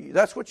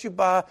 that's what you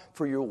buy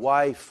for your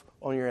wife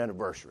on your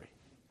anniversary,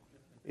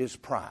 is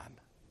prime.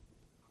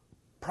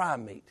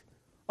 Prime meat.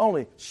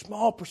 Only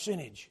small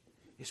percentage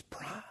is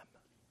prime.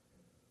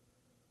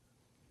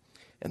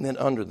 And then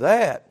under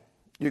that,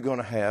 you're going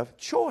to have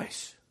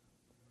choice.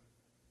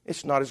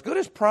 It's not as good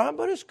as prime,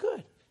 but it's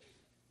good.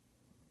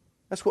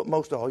 That's what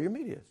most all your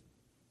meat is.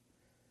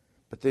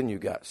 But then you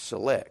got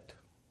select.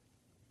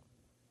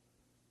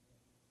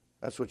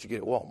 That's what you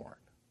get at Walmart.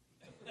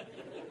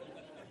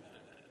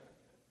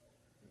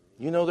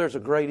 You know there's a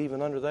grade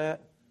even under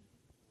that?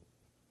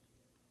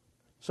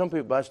 Some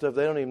people buy stuff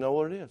they don't even know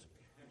what it is.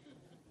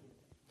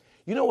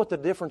 You know what the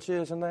difference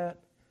is in that?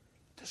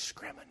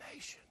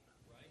 Discrimination.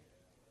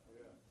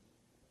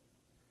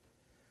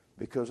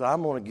 Because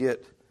I'm going to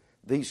get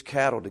these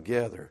cattle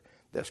together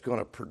that's going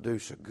to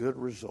produce a good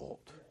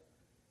result.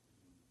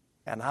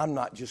 And I'm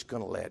not just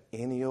going to let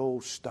any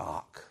old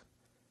stock.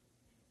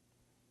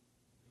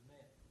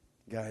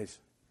 Guys,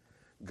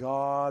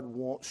 God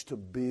wants to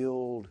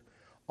build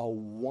a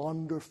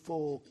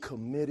wonderful,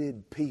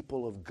 committed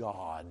people of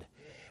God.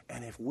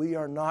 And if we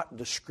are not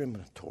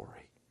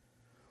discriminatory,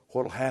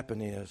 what will happen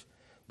is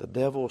the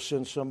devil will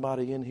send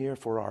somebody in here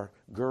for our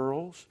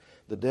girls.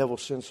 The devil will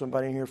send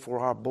somebody in here for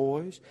our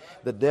boys.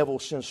 The devil will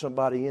send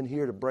somebody in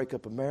here to break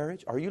up a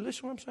marriage. Are you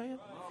listening to what I'm saying?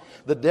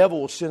 The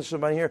devil will send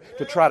somebody here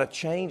to try to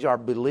change our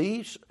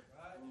beliefs,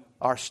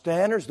 our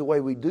standards, the way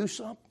we do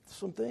some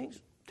things.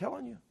 I'm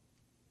telling you.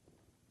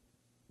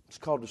 It's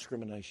called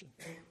discrimination.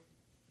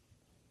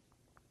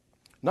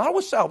 Not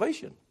with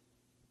salvation.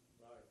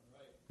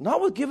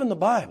 Not with giving the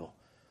Bible,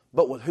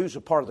 but with who's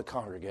a part of the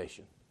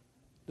congregation.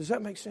 Does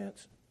that make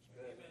sense?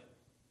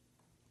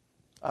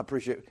 I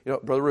appreciate it. You know,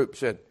 Brother Roop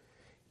said,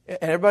 and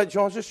everybody that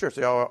joins this church,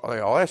 they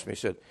all asked me,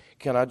 said,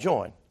 can I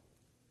join?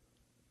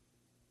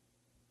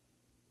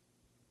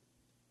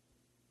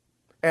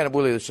 And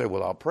we'll either say,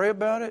 well, I'll pray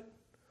about it,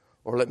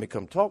 or let me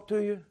come talk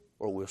to you,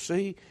 or we'll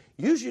see.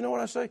 Usually, you know what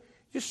I say?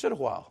 Just sit a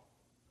while.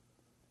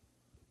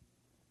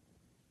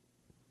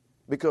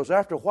 Because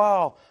after a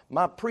while,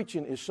 my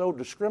preaching is so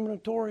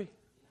discriminatory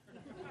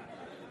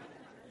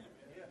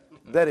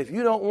that if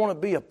you don't want to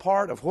be a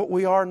part of what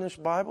we are in this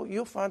Bible,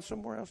 you'll find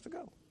somewhere else to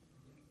go.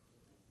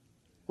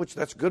 Which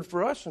that's good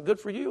for us and good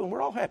for you, and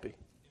we're all happy.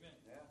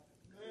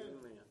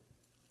 Amen.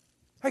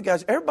 Hey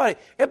guys,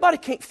 everybody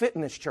can't fit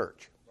in this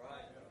church.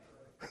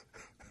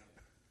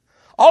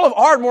 All of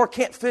Ardmore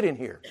can't fit in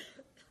here.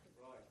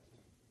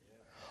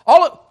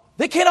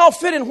 They can't all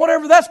fit in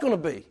whatever that's going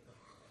to be.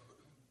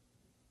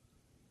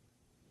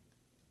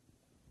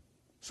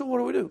 So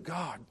what do?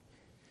 God,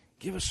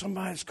 give us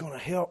somebody that's going to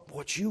help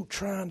what you're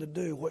trying to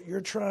do, what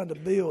you're trying to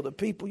build, the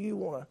people you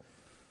want to,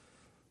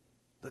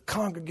 the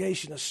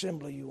congregation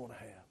assembly you want to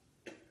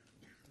have.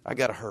 I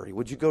got to hurry.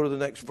 Would you go to the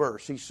next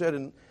verse? He said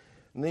in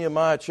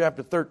Nehemiah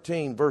chapter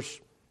 13, verse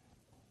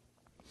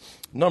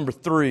number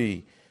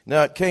 3,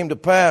 now it came to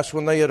pass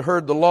when they had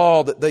heard the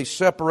law that they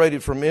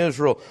separated from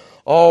Israel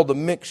all the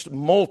mixed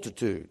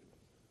multitude.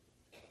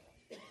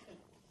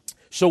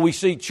 So we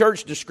see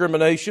church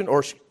discrimination,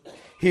 or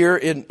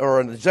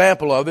an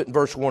example of it in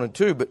verse 1 and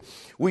 2, but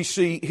we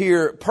see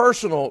here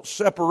personal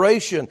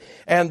separation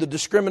and the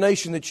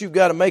discrimination that you've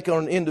got to make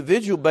on an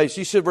individual basis.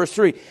 He said, verse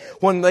 3,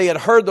 when they had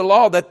heard the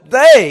law, that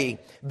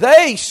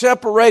they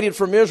separated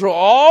from Israel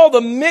all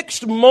the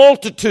mixed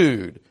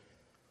multitude.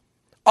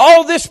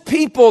 All this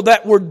people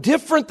that were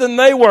different than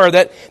they were,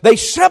 that they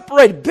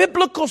separated,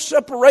 biblical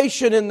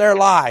separation in their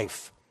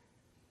life.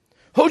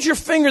 Hold your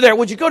finger there.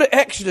 Would you go to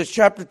Exodus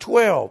chapter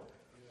 12?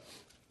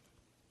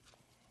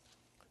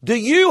 Do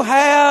you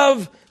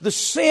have the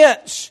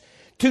sense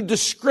to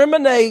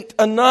discriminate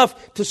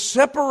enough to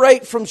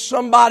separate from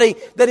somebody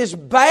that is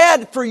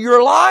bad for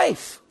your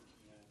life?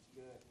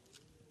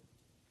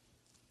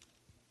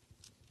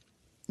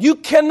 You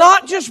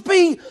cannot just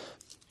be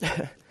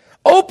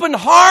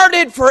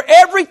open-hearted for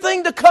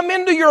everything to come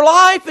into your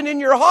life and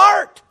in your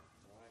heart.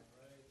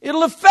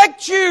 It'll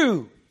affect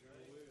you.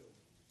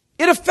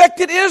 It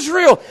affected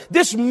Israel.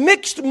 This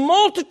mixed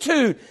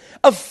multitude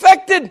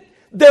affected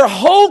their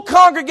whole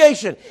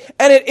congregation.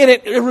 And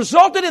it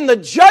resulted in the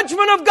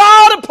judgment of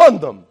God upon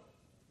them.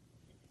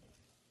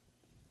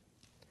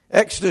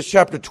 Exodus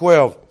chapter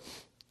 12,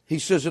 he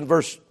says in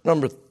verse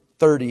number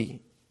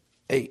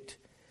 38.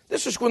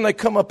 This is when they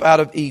come up out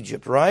of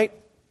Egypt, right?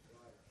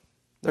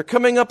 They're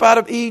coming up out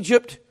of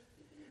Egypt.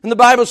 And the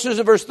Bible says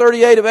in verse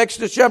 38 of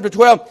Exodus chapter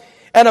 12,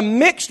 and a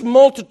mixed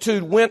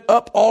multitude went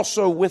up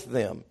also with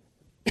them,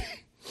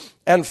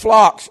 and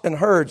flocks and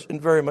herds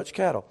and very much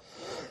cattle.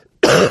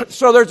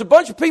 So there's a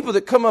bunch of people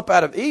that come up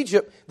out of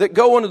Egypt that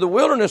go into the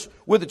wilderness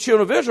with the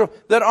children of Israel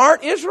that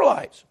aren't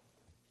Israelites.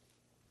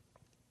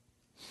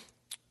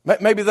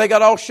 Maybe they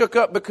got all shook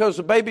up because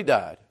the baby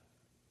died.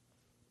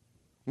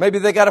 Maybe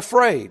they got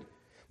afraid.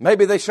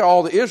 Maybe they saw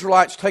all the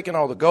Israelites taking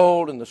all the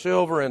gold and the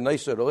silver and they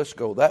said, oh, let's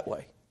go that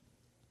way.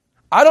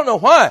 I don't know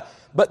why,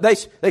 but they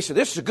said,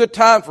 this is a good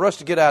time for us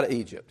to get out of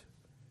Egypt.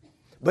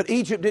 But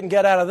Egypt didn't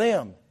get out of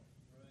them.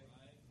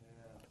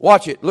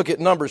 Watch it. Look at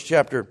Numbers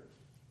chapter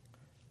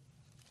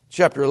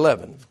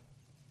 11.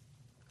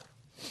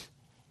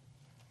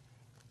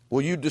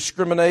 Will you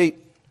discriminate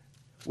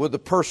with the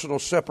personal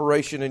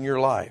separation in your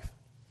life?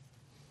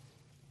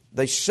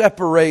 They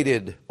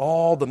separated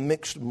all the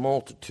mixed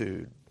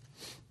multitude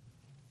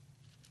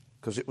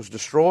because it was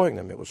destroying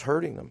them. It was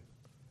hurting them.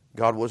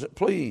 God wasn't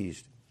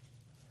pleased.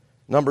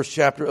 Numbers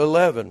chapter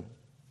 11.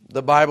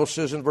 The Bible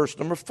says in verse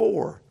number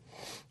 4.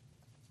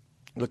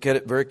 Look at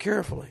it very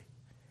carefully.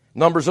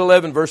 Numbers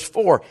 11 verse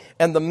 4.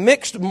 And the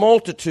mixed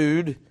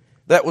multitude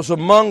that was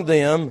among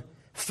them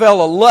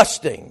fell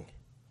a-lusting.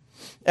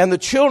 And the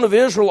children of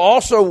Israel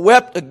also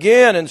wept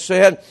again and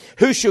said,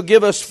 who shall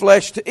give us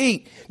flesh to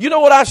eat? You know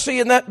what I see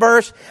in that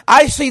verse?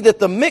 I see that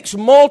the mixed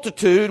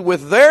multitude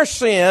with their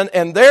sin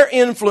and their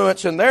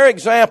influence and their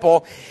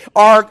example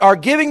are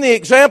giving the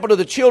example to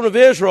the children of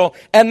Israel,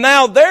 and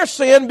now their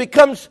sin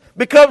becomes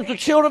the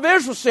children of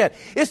Israel's sin.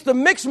 It's the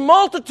mixed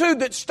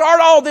multitude that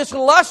start all this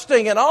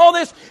lusting and all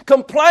this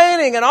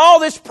complaining and all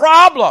this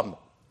problem.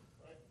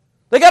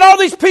 They got all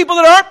these people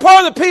that aren't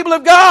part of the people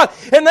of God,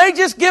 and they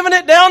just giving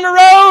it down the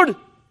road.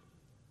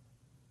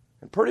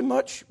 And pretty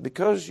much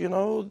because,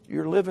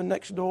 you're living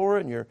next door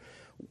and you're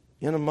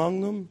in among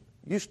them,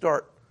 you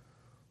start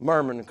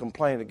murmuring and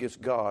complaining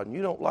against God, and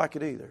you don't like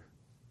it either.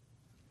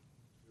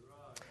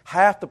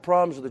 Half the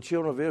problems of the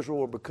children of Israel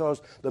were because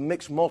the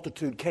mixed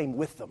multitude came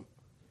with them.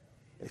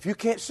 If you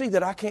can't see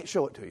that, I can't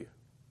show it to you.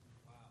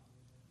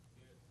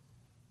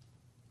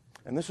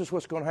 And this is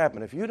what's going to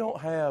happen. If you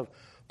don't have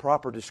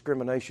proper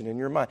discrimination in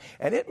your mind,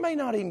 and it may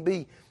not even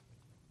be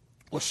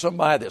with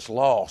somebody that's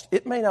lost.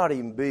 It may not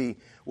even be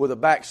with a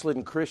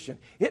backslidden Christian.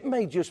 It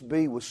may just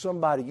be with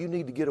somebody you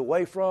need to get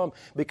away from,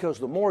 because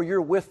the more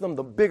you're with them,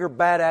 the bigger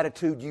bad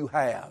attitude you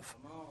have.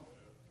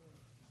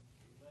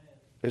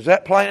 Is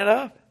that plain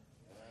enough?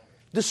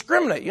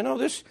 Discriminate.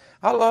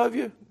 I love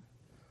you,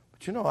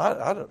 but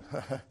I don't.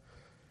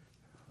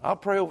 I'll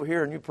pray over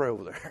here and you pray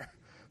over there,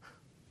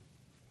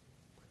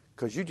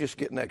 because you just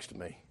get next to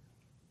me.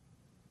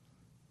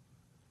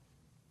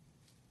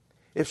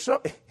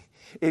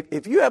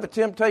 If you have a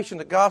temptation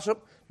to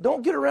gossip,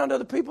 don't get around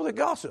other people that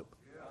gossip.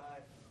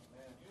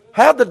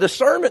 Have the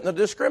discernment and the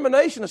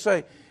discrimination to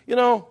say,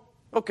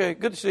 okay,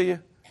 good to see you.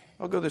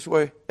 I'll go this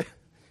way.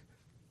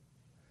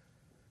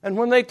 And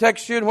when they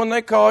text you and when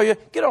they call you,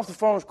 get off the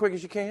phone as quick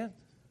as you can.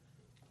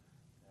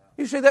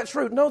 You say that's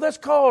rude. No, that's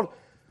called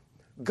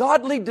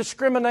godly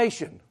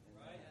discrimination.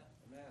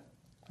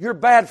 You're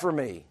bad for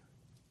me.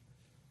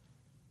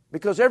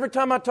 Because every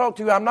time I talk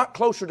to you, I'm not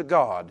closer to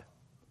God.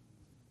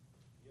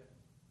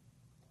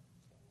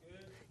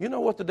 You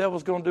know what the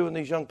devil's going to do in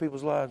these young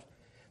people's lives?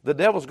 The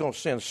devil's going to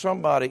send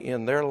somebody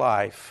in their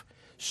life,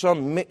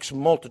 some mixed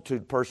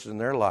multitude person in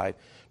their life,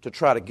 to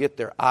try to get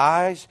their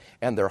eyes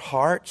and their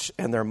hearts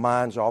and their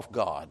minds off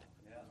God.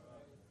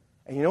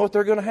 And you know what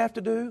they're going to have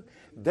to do?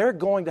 They're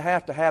going to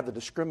have the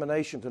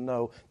discrimination to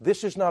know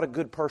this is not a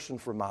good person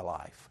for my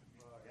life.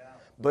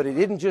 But it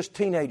isn't just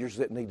teenagers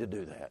that need to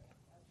do that.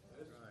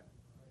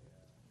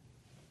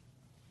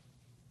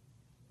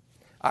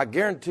 I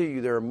guarantee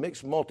you there are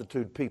mixed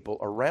multitude people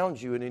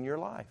around you and in your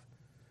life.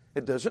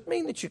 It doesn't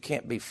mean that you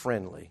can't be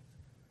friendly.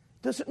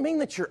 It doesn't mean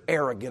that you're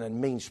arrogant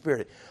and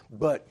mean-spirited.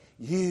 But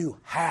you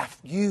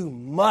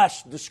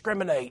must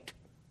discriminate.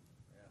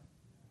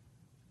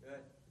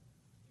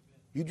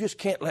 You just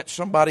can't let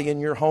somebody in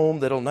your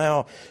home that'll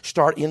now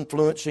start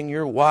influencing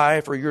your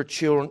wife or your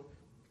children.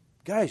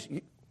 Guys,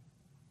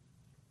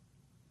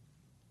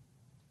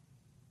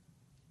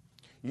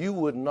 you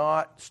would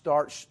not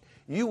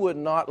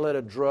let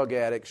a drug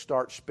addict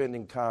start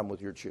spending time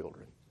with your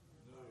children.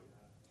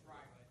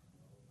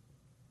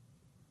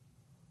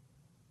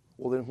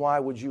 Well, then why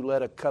would you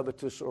let a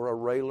covetous or a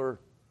railer?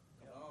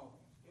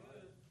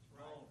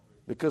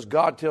 Because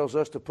God tells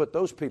us to put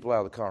those people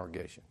out of the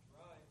congregation.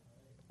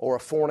 Or a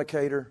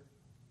fornicator.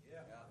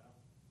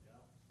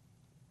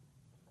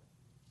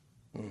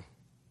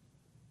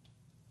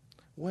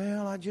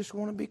 Well, I just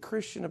want to be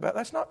Christian about it.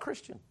 That's not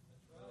Christian.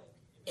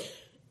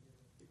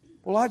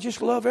 Well, I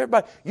just love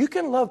everybody. You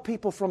can love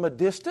people from a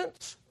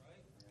distance.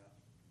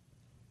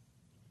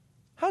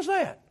 How's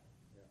that?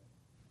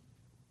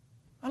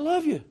 I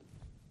love you.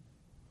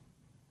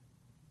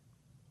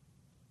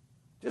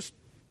 Just,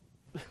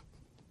 you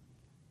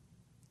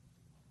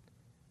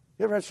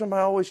ever had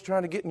somebody always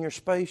trying to get in your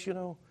space,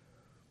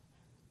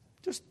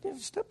 Just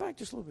step back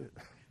just a little bit.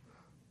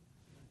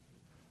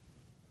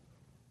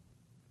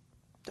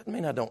 Doesn't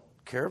mean I don't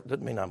care.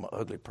 Doesn't mean I'm an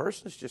ugly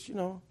person. It's just, it's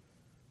a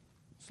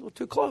little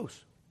too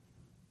close.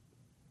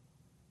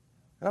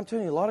 And I'm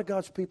telling you, a lot of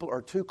God's people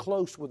are too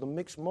close with a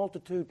mixed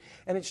multitude,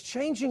 and it's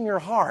changing your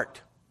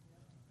heart.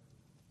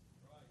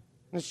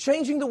 And it's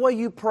changing the way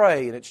you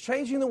pray, and it's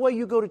changing the way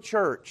you go to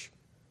church.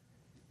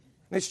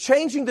 And it's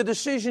changing the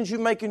decisions you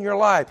make in your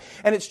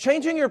life. And it's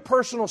changing your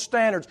personal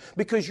standards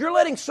because you're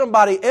letting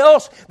somebody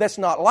else that's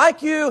not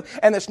like you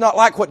and that's not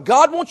like what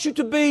God wants you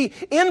to be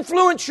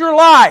influence your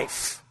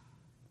life.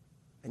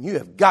 And you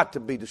have got to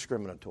be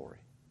discriminatory.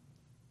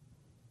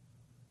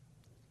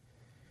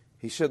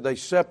 He said they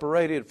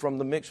separated from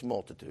the mixed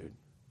multitude.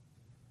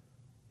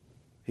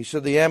 He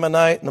said the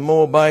Ammonite and the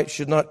Moabite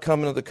should not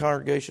come into the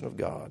congregation of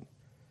God.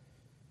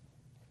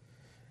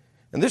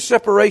 And this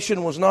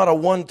separation was not a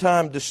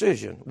one-time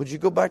decision. Would you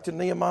go back to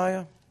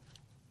Nehemiah?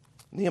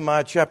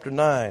 Nehemiah chapter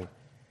 9.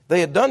 They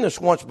had done this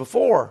once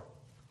before.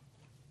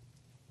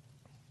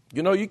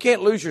 You know, you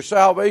can't lose your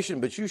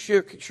salvation, but you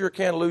sure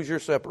can lose your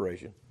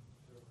separation.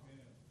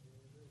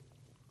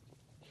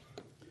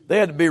 They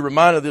had to be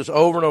reminded of this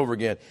over and over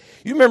again.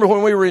 You remember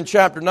when we were in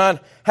chapter 9?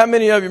 How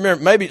many of you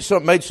remember? Maybe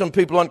it made some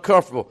people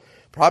uncomfortable.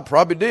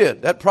 Probably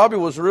did. That probably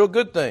was a real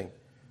good thing.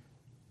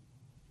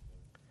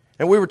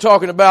 And we were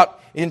talking about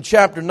in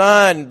chapter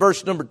 9,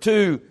 verse number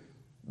 2,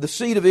 the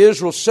seed of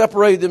Israel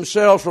separated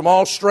themselves from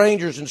all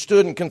strangers and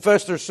stood and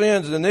confessed their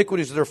sins and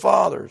iniquities of their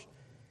fathers.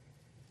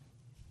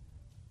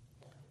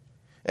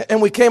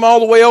 And we came all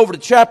the way over to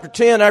chapter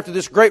 10 after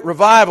this great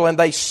revival, and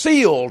they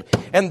sealed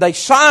and they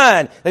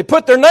signed. They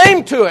put their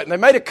name to it and they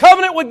made a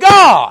covenant with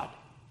God.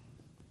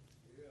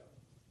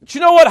 But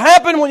you know what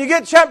happened when you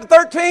get to chapter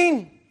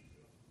 13?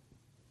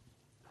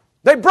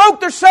 They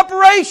broke their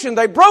separation.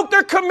 They broke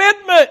their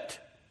commitment.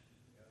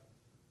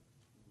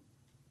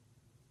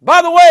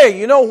 By the way,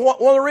 you know one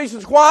of the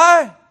reasons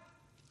why?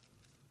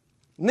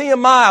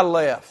 Nehemiah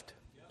left.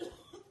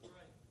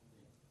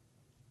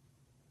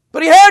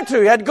 But he had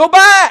to. He had to go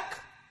back.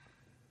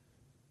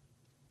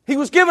 He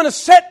was given a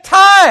set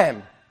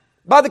time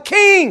by the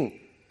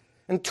king.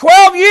 And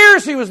 12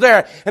 years he was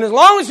there. And as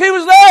long as he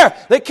was there,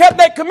 they kept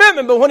that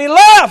commitment. But when he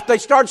left, they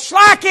started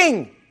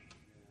slacking.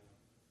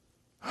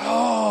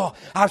 Oh,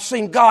 I've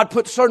seen God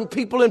put certain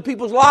people in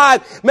people's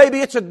lives.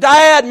 Maybe it's a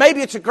dad,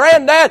 maybe it's a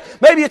granddad,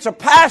 maybe it's a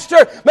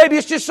pastor, maybe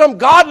it's just some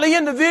godly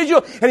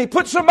individual, and He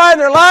puts somebody in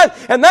their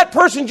life, and that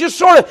person just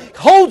sort of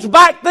holds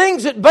back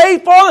things at bay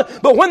for them.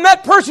 But when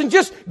that person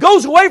just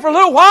goes away for a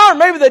little while, or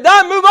maybe they die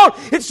and move on,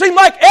 it seems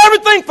like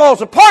everything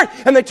falls apart,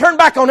 and they turn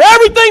back on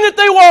everything that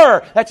they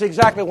were. That's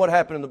exactly what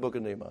happened in the book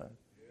of Nehemiah.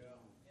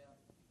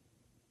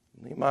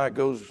 Nehemiah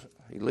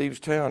he leaves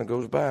town and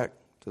goes back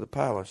to the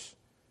palace.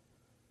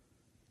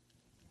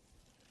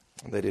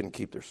 And they didn't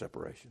keep their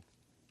separation.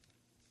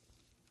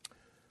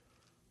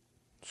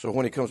 So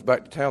when he comes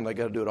back to town, they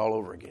got to do it all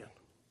over again.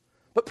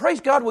 But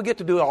praise God, we get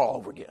to do it all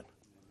over again.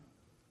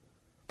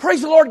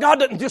 Praise the Lord, God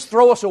doesn't just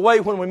throw us away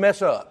when we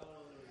mess up.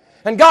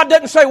 And God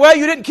doesn't say, well,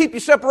 you didn't keep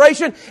your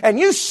separation, and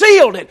you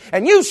sealed it,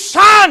 and you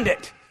signed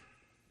it.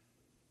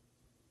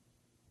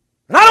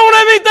 And I don't want to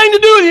have anything to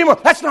do with you anymore.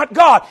 That's not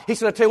God. He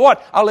said, I tell you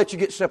what, I'll let you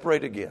get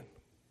separated again.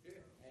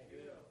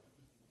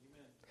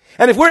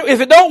 And if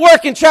it don't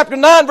work in chapter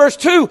 9, verse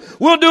 2,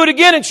 we'll do it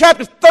again in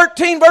chapter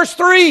 13, verse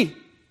 3.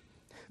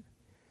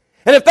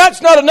 And if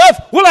that's not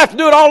enough, we'll have to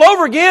do it all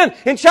over again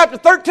in chapter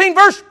 13,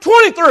 verse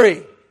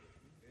 23.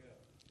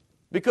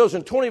 Because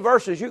in 20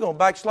 verses, you're going to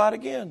backslide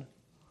again.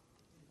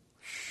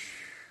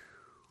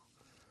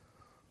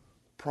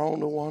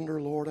 Prone to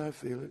wander, Lord, I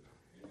feel it.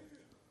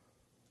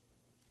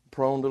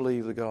 Prone to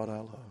leave the God I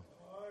love.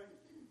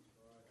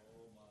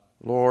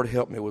 Lord,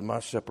 help me with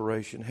my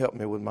separation. Help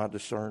me with my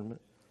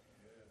discernment.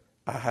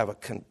 I have a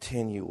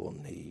continual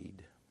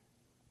need.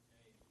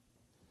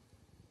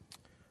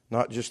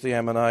 Not just the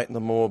Ammonite and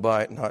the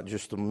Moabite, not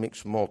just the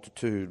mixed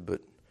multitude, but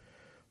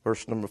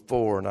verse number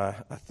 4, and I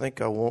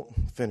think I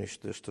won't finish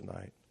this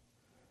tonight.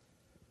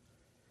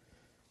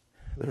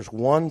 There's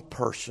one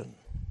person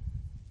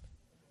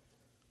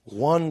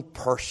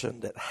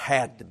that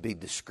had to be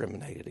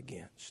discriminated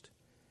against,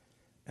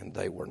 and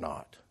they were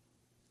not.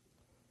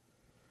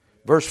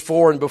 Verse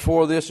 4, and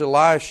before this,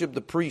 Eliashib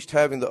the priest,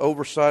 having the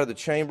oversight of the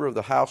chamber of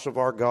the house of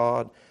our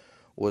God,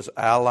 was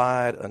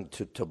allied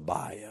unto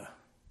Tobiah.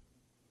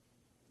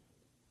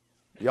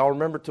 Y'all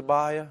remember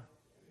Tobiah?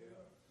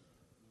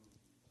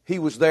 He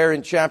was there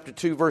in chapter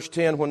 2, verse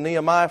 10, when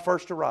Nehemiah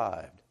first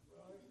arrived.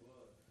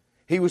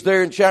 He was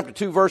there in chapter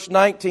 2, verse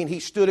 19. He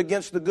stood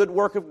against the good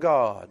work of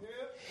God.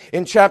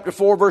 In chapter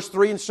 4, verse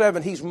 3 and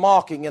 7, he's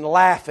mocking and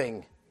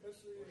laughing.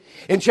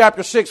 In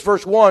chapter 6,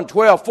 verse 1,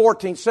 12,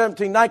 14,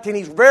 17, 19,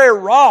 he's very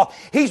wroth.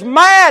 He's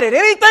mad at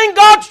anything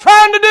God's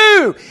trying to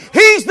do.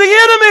 He's the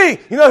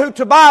enemy. You know who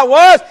Tobiah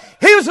was?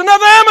 He was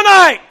another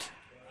Ammonite.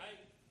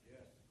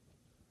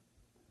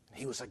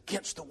 He was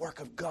against the work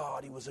of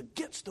God. He was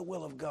against the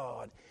will of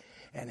God.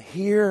 And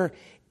here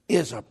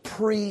is a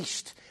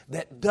priest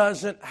that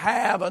doesn't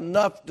have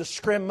enough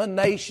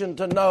discrimination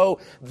to know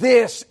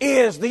this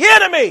is the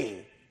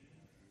enemy.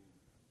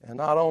 And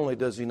not only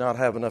does he not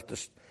have enough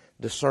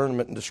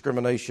discernment and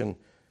discrimination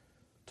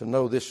to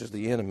know this is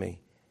the enemy,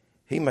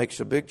 he makes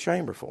a big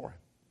chamber for him.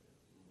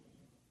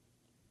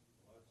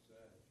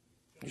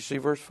 You see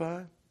verse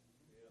 5?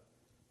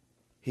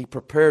 He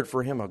prepared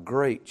for him a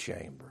great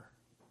chamber.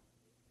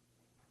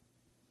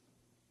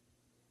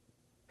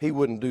 He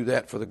wouldn't do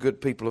that for the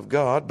good people of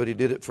God, but he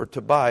did it for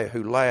Tobiah,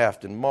 who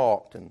laughed and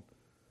mocked and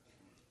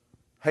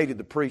hated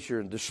the preacher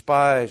and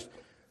despised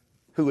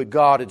who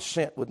God had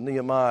sent with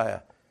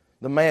Nehemiah.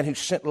 The man who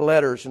sent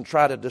letters and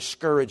tried to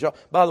discourage.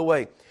 By the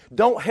way,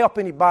 don't help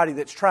anybody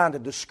that's trying to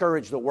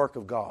discourage the work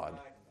of God.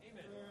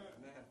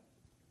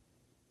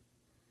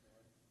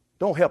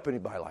 Don't help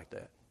anybody like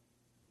that.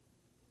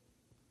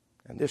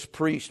 And this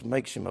priest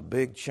makes him a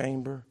big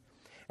chamber.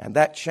 And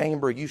that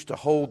chamber used to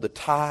hold the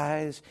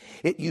tithes.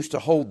 It used to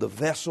hold the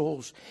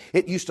vessels.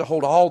 It used to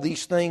hold all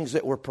these things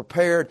that were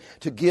prepared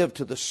to give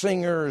to the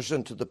singers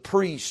and to the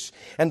priests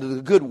and to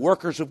the good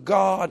workers of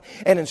God.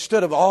 And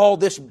instead of all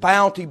this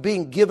bounty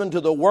being given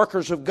to the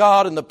workers of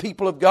God and the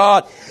people of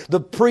God,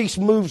 the priest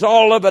moves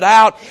all of it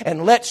out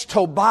and lets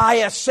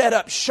Tobiah set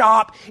up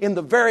shop in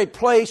the very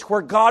place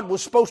where God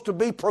was supposed to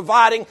be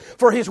providing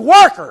for His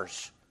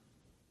workers.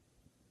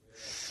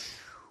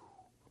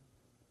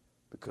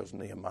 Because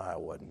Nehemiah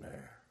wasn't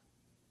there.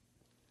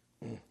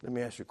 Let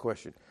me ask you a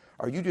question.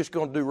 Are you just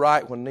going to do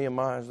right when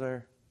Nehemiah's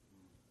there?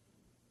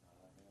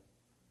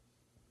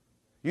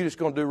 You just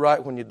going to do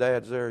right when your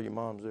dad's there or your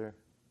mom's there?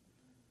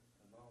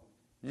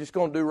 You just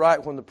going to do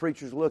right when the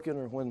preacher's looking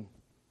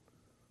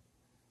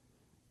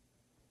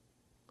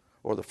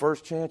or the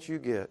first chance you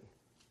get?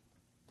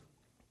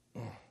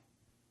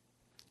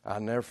 I'll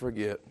never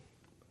forget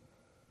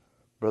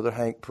Brother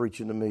Hank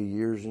preaching to me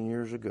years and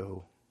years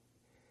ago.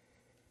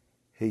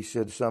 He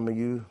said, some of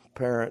you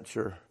parents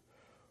are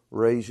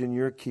raising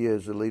your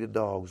kids to lead a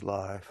dog's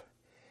life.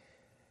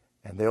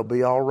 And they'll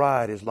be all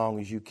right as long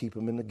as you keep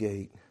them in the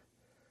gate.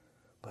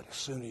 But as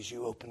soon as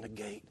you open the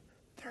gate,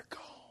 they're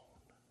gone.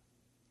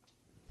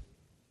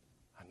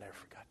 I never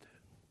forgot that.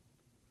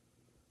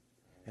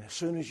 And as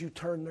soon as you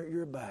turn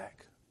your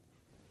back,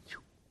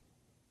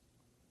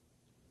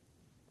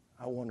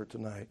 I wonder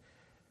tonight,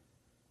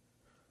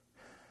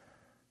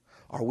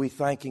 are we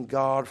thanking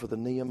God for the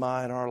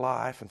Nehemiah in our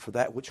life and for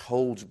that which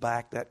holds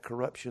back that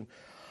corruption?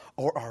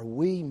 Or are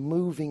we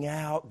moving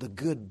out the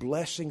good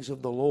blessings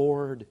of the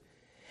Lord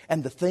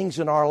and the things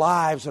in our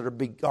lives that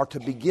are to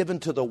be given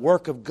to the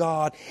work of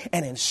God,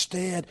 and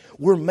instead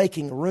we're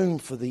making room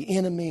for the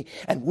enemy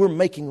and we're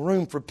making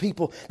room for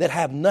people that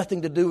have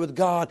nothing to do with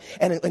God,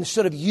 and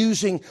instead of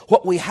using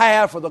what we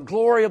have for the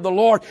glory of the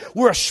Lord,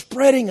 we're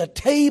spreading a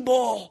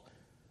table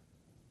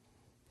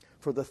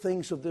for the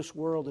things of this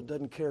world that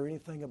doesn't care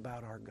anything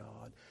about our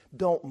God.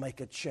 Don't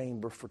make a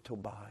chamber for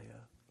Tobiah.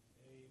 Amen.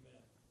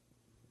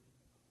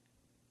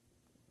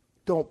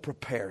 Don't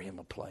prepare him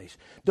a place.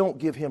 Don't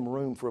give him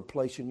room for a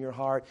place in your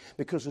heart,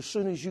 because as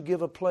soon as you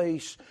give a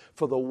place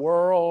for the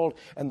world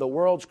and the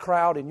world's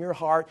crowd in your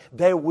heart,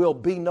 there will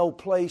be no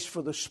place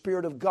for the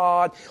Spirit of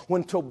God.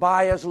 When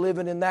Tobiah's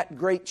living in that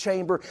great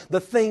chamber,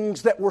 the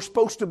things that were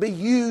supposed to be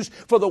used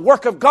for the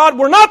work of God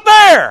were not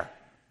there.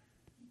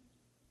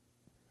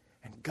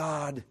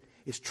 God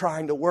is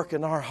trying to work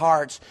in our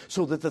hearts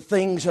so that the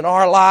things in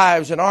our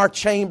lives and our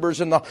chambers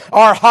and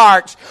our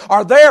hearts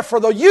are there for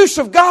the use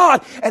of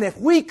God. And if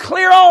we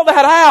clear all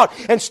that out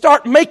and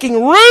start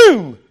making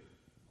room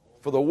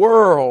for the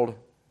world,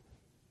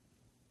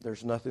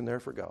 there's nothing there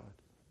for God.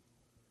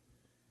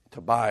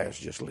 Tobiah's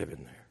just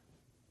living there.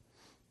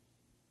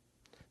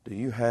 Do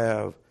you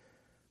have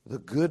the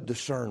good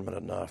discernment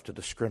enough to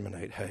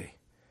discriminate? Hey,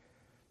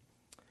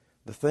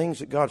 the things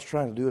that God's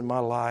trying to do in my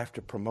life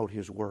to promote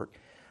His work,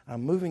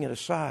 I'm moving it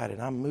aside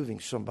and I'm moving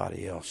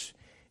somebody else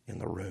in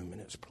the room in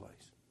its place.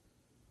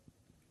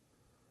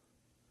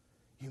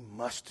 You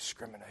must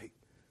discriminate.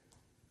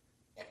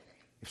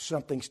 If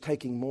something's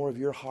taking more of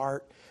your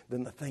heart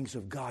than the things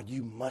of God,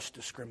 you must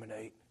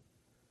discriminate.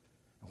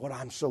 What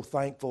I'm so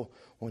thankful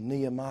when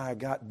Nehemiah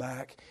got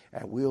back,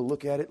 and we'll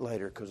look at it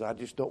later because I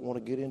just don't want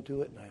to get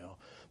into it now,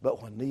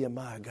 but when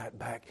Nehemiah got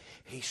back,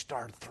 he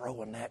started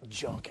throwing that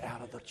junk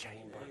out of the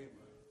chamber.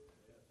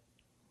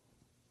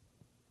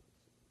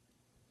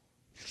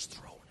 Just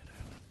throwing it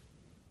out.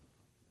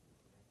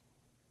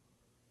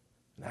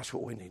 And that's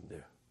what we need to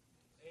do.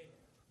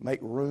 Make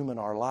room in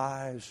our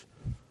lives,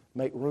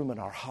 make room in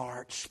our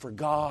hearts for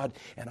God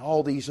and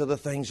all these other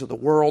things of the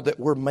world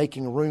that we're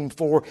making room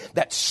for,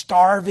 that's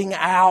starving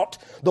out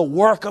the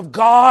work of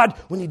God.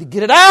 We need to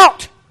get it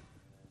out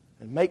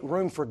and make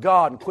room for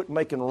God and quit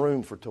making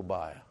room for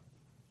Tobiah.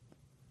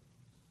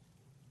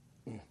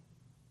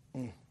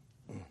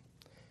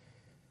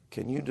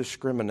 Can you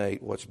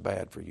discriminate what's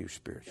bad for you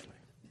spiritually?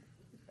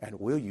 And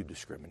will you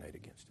discriminate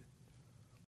against it?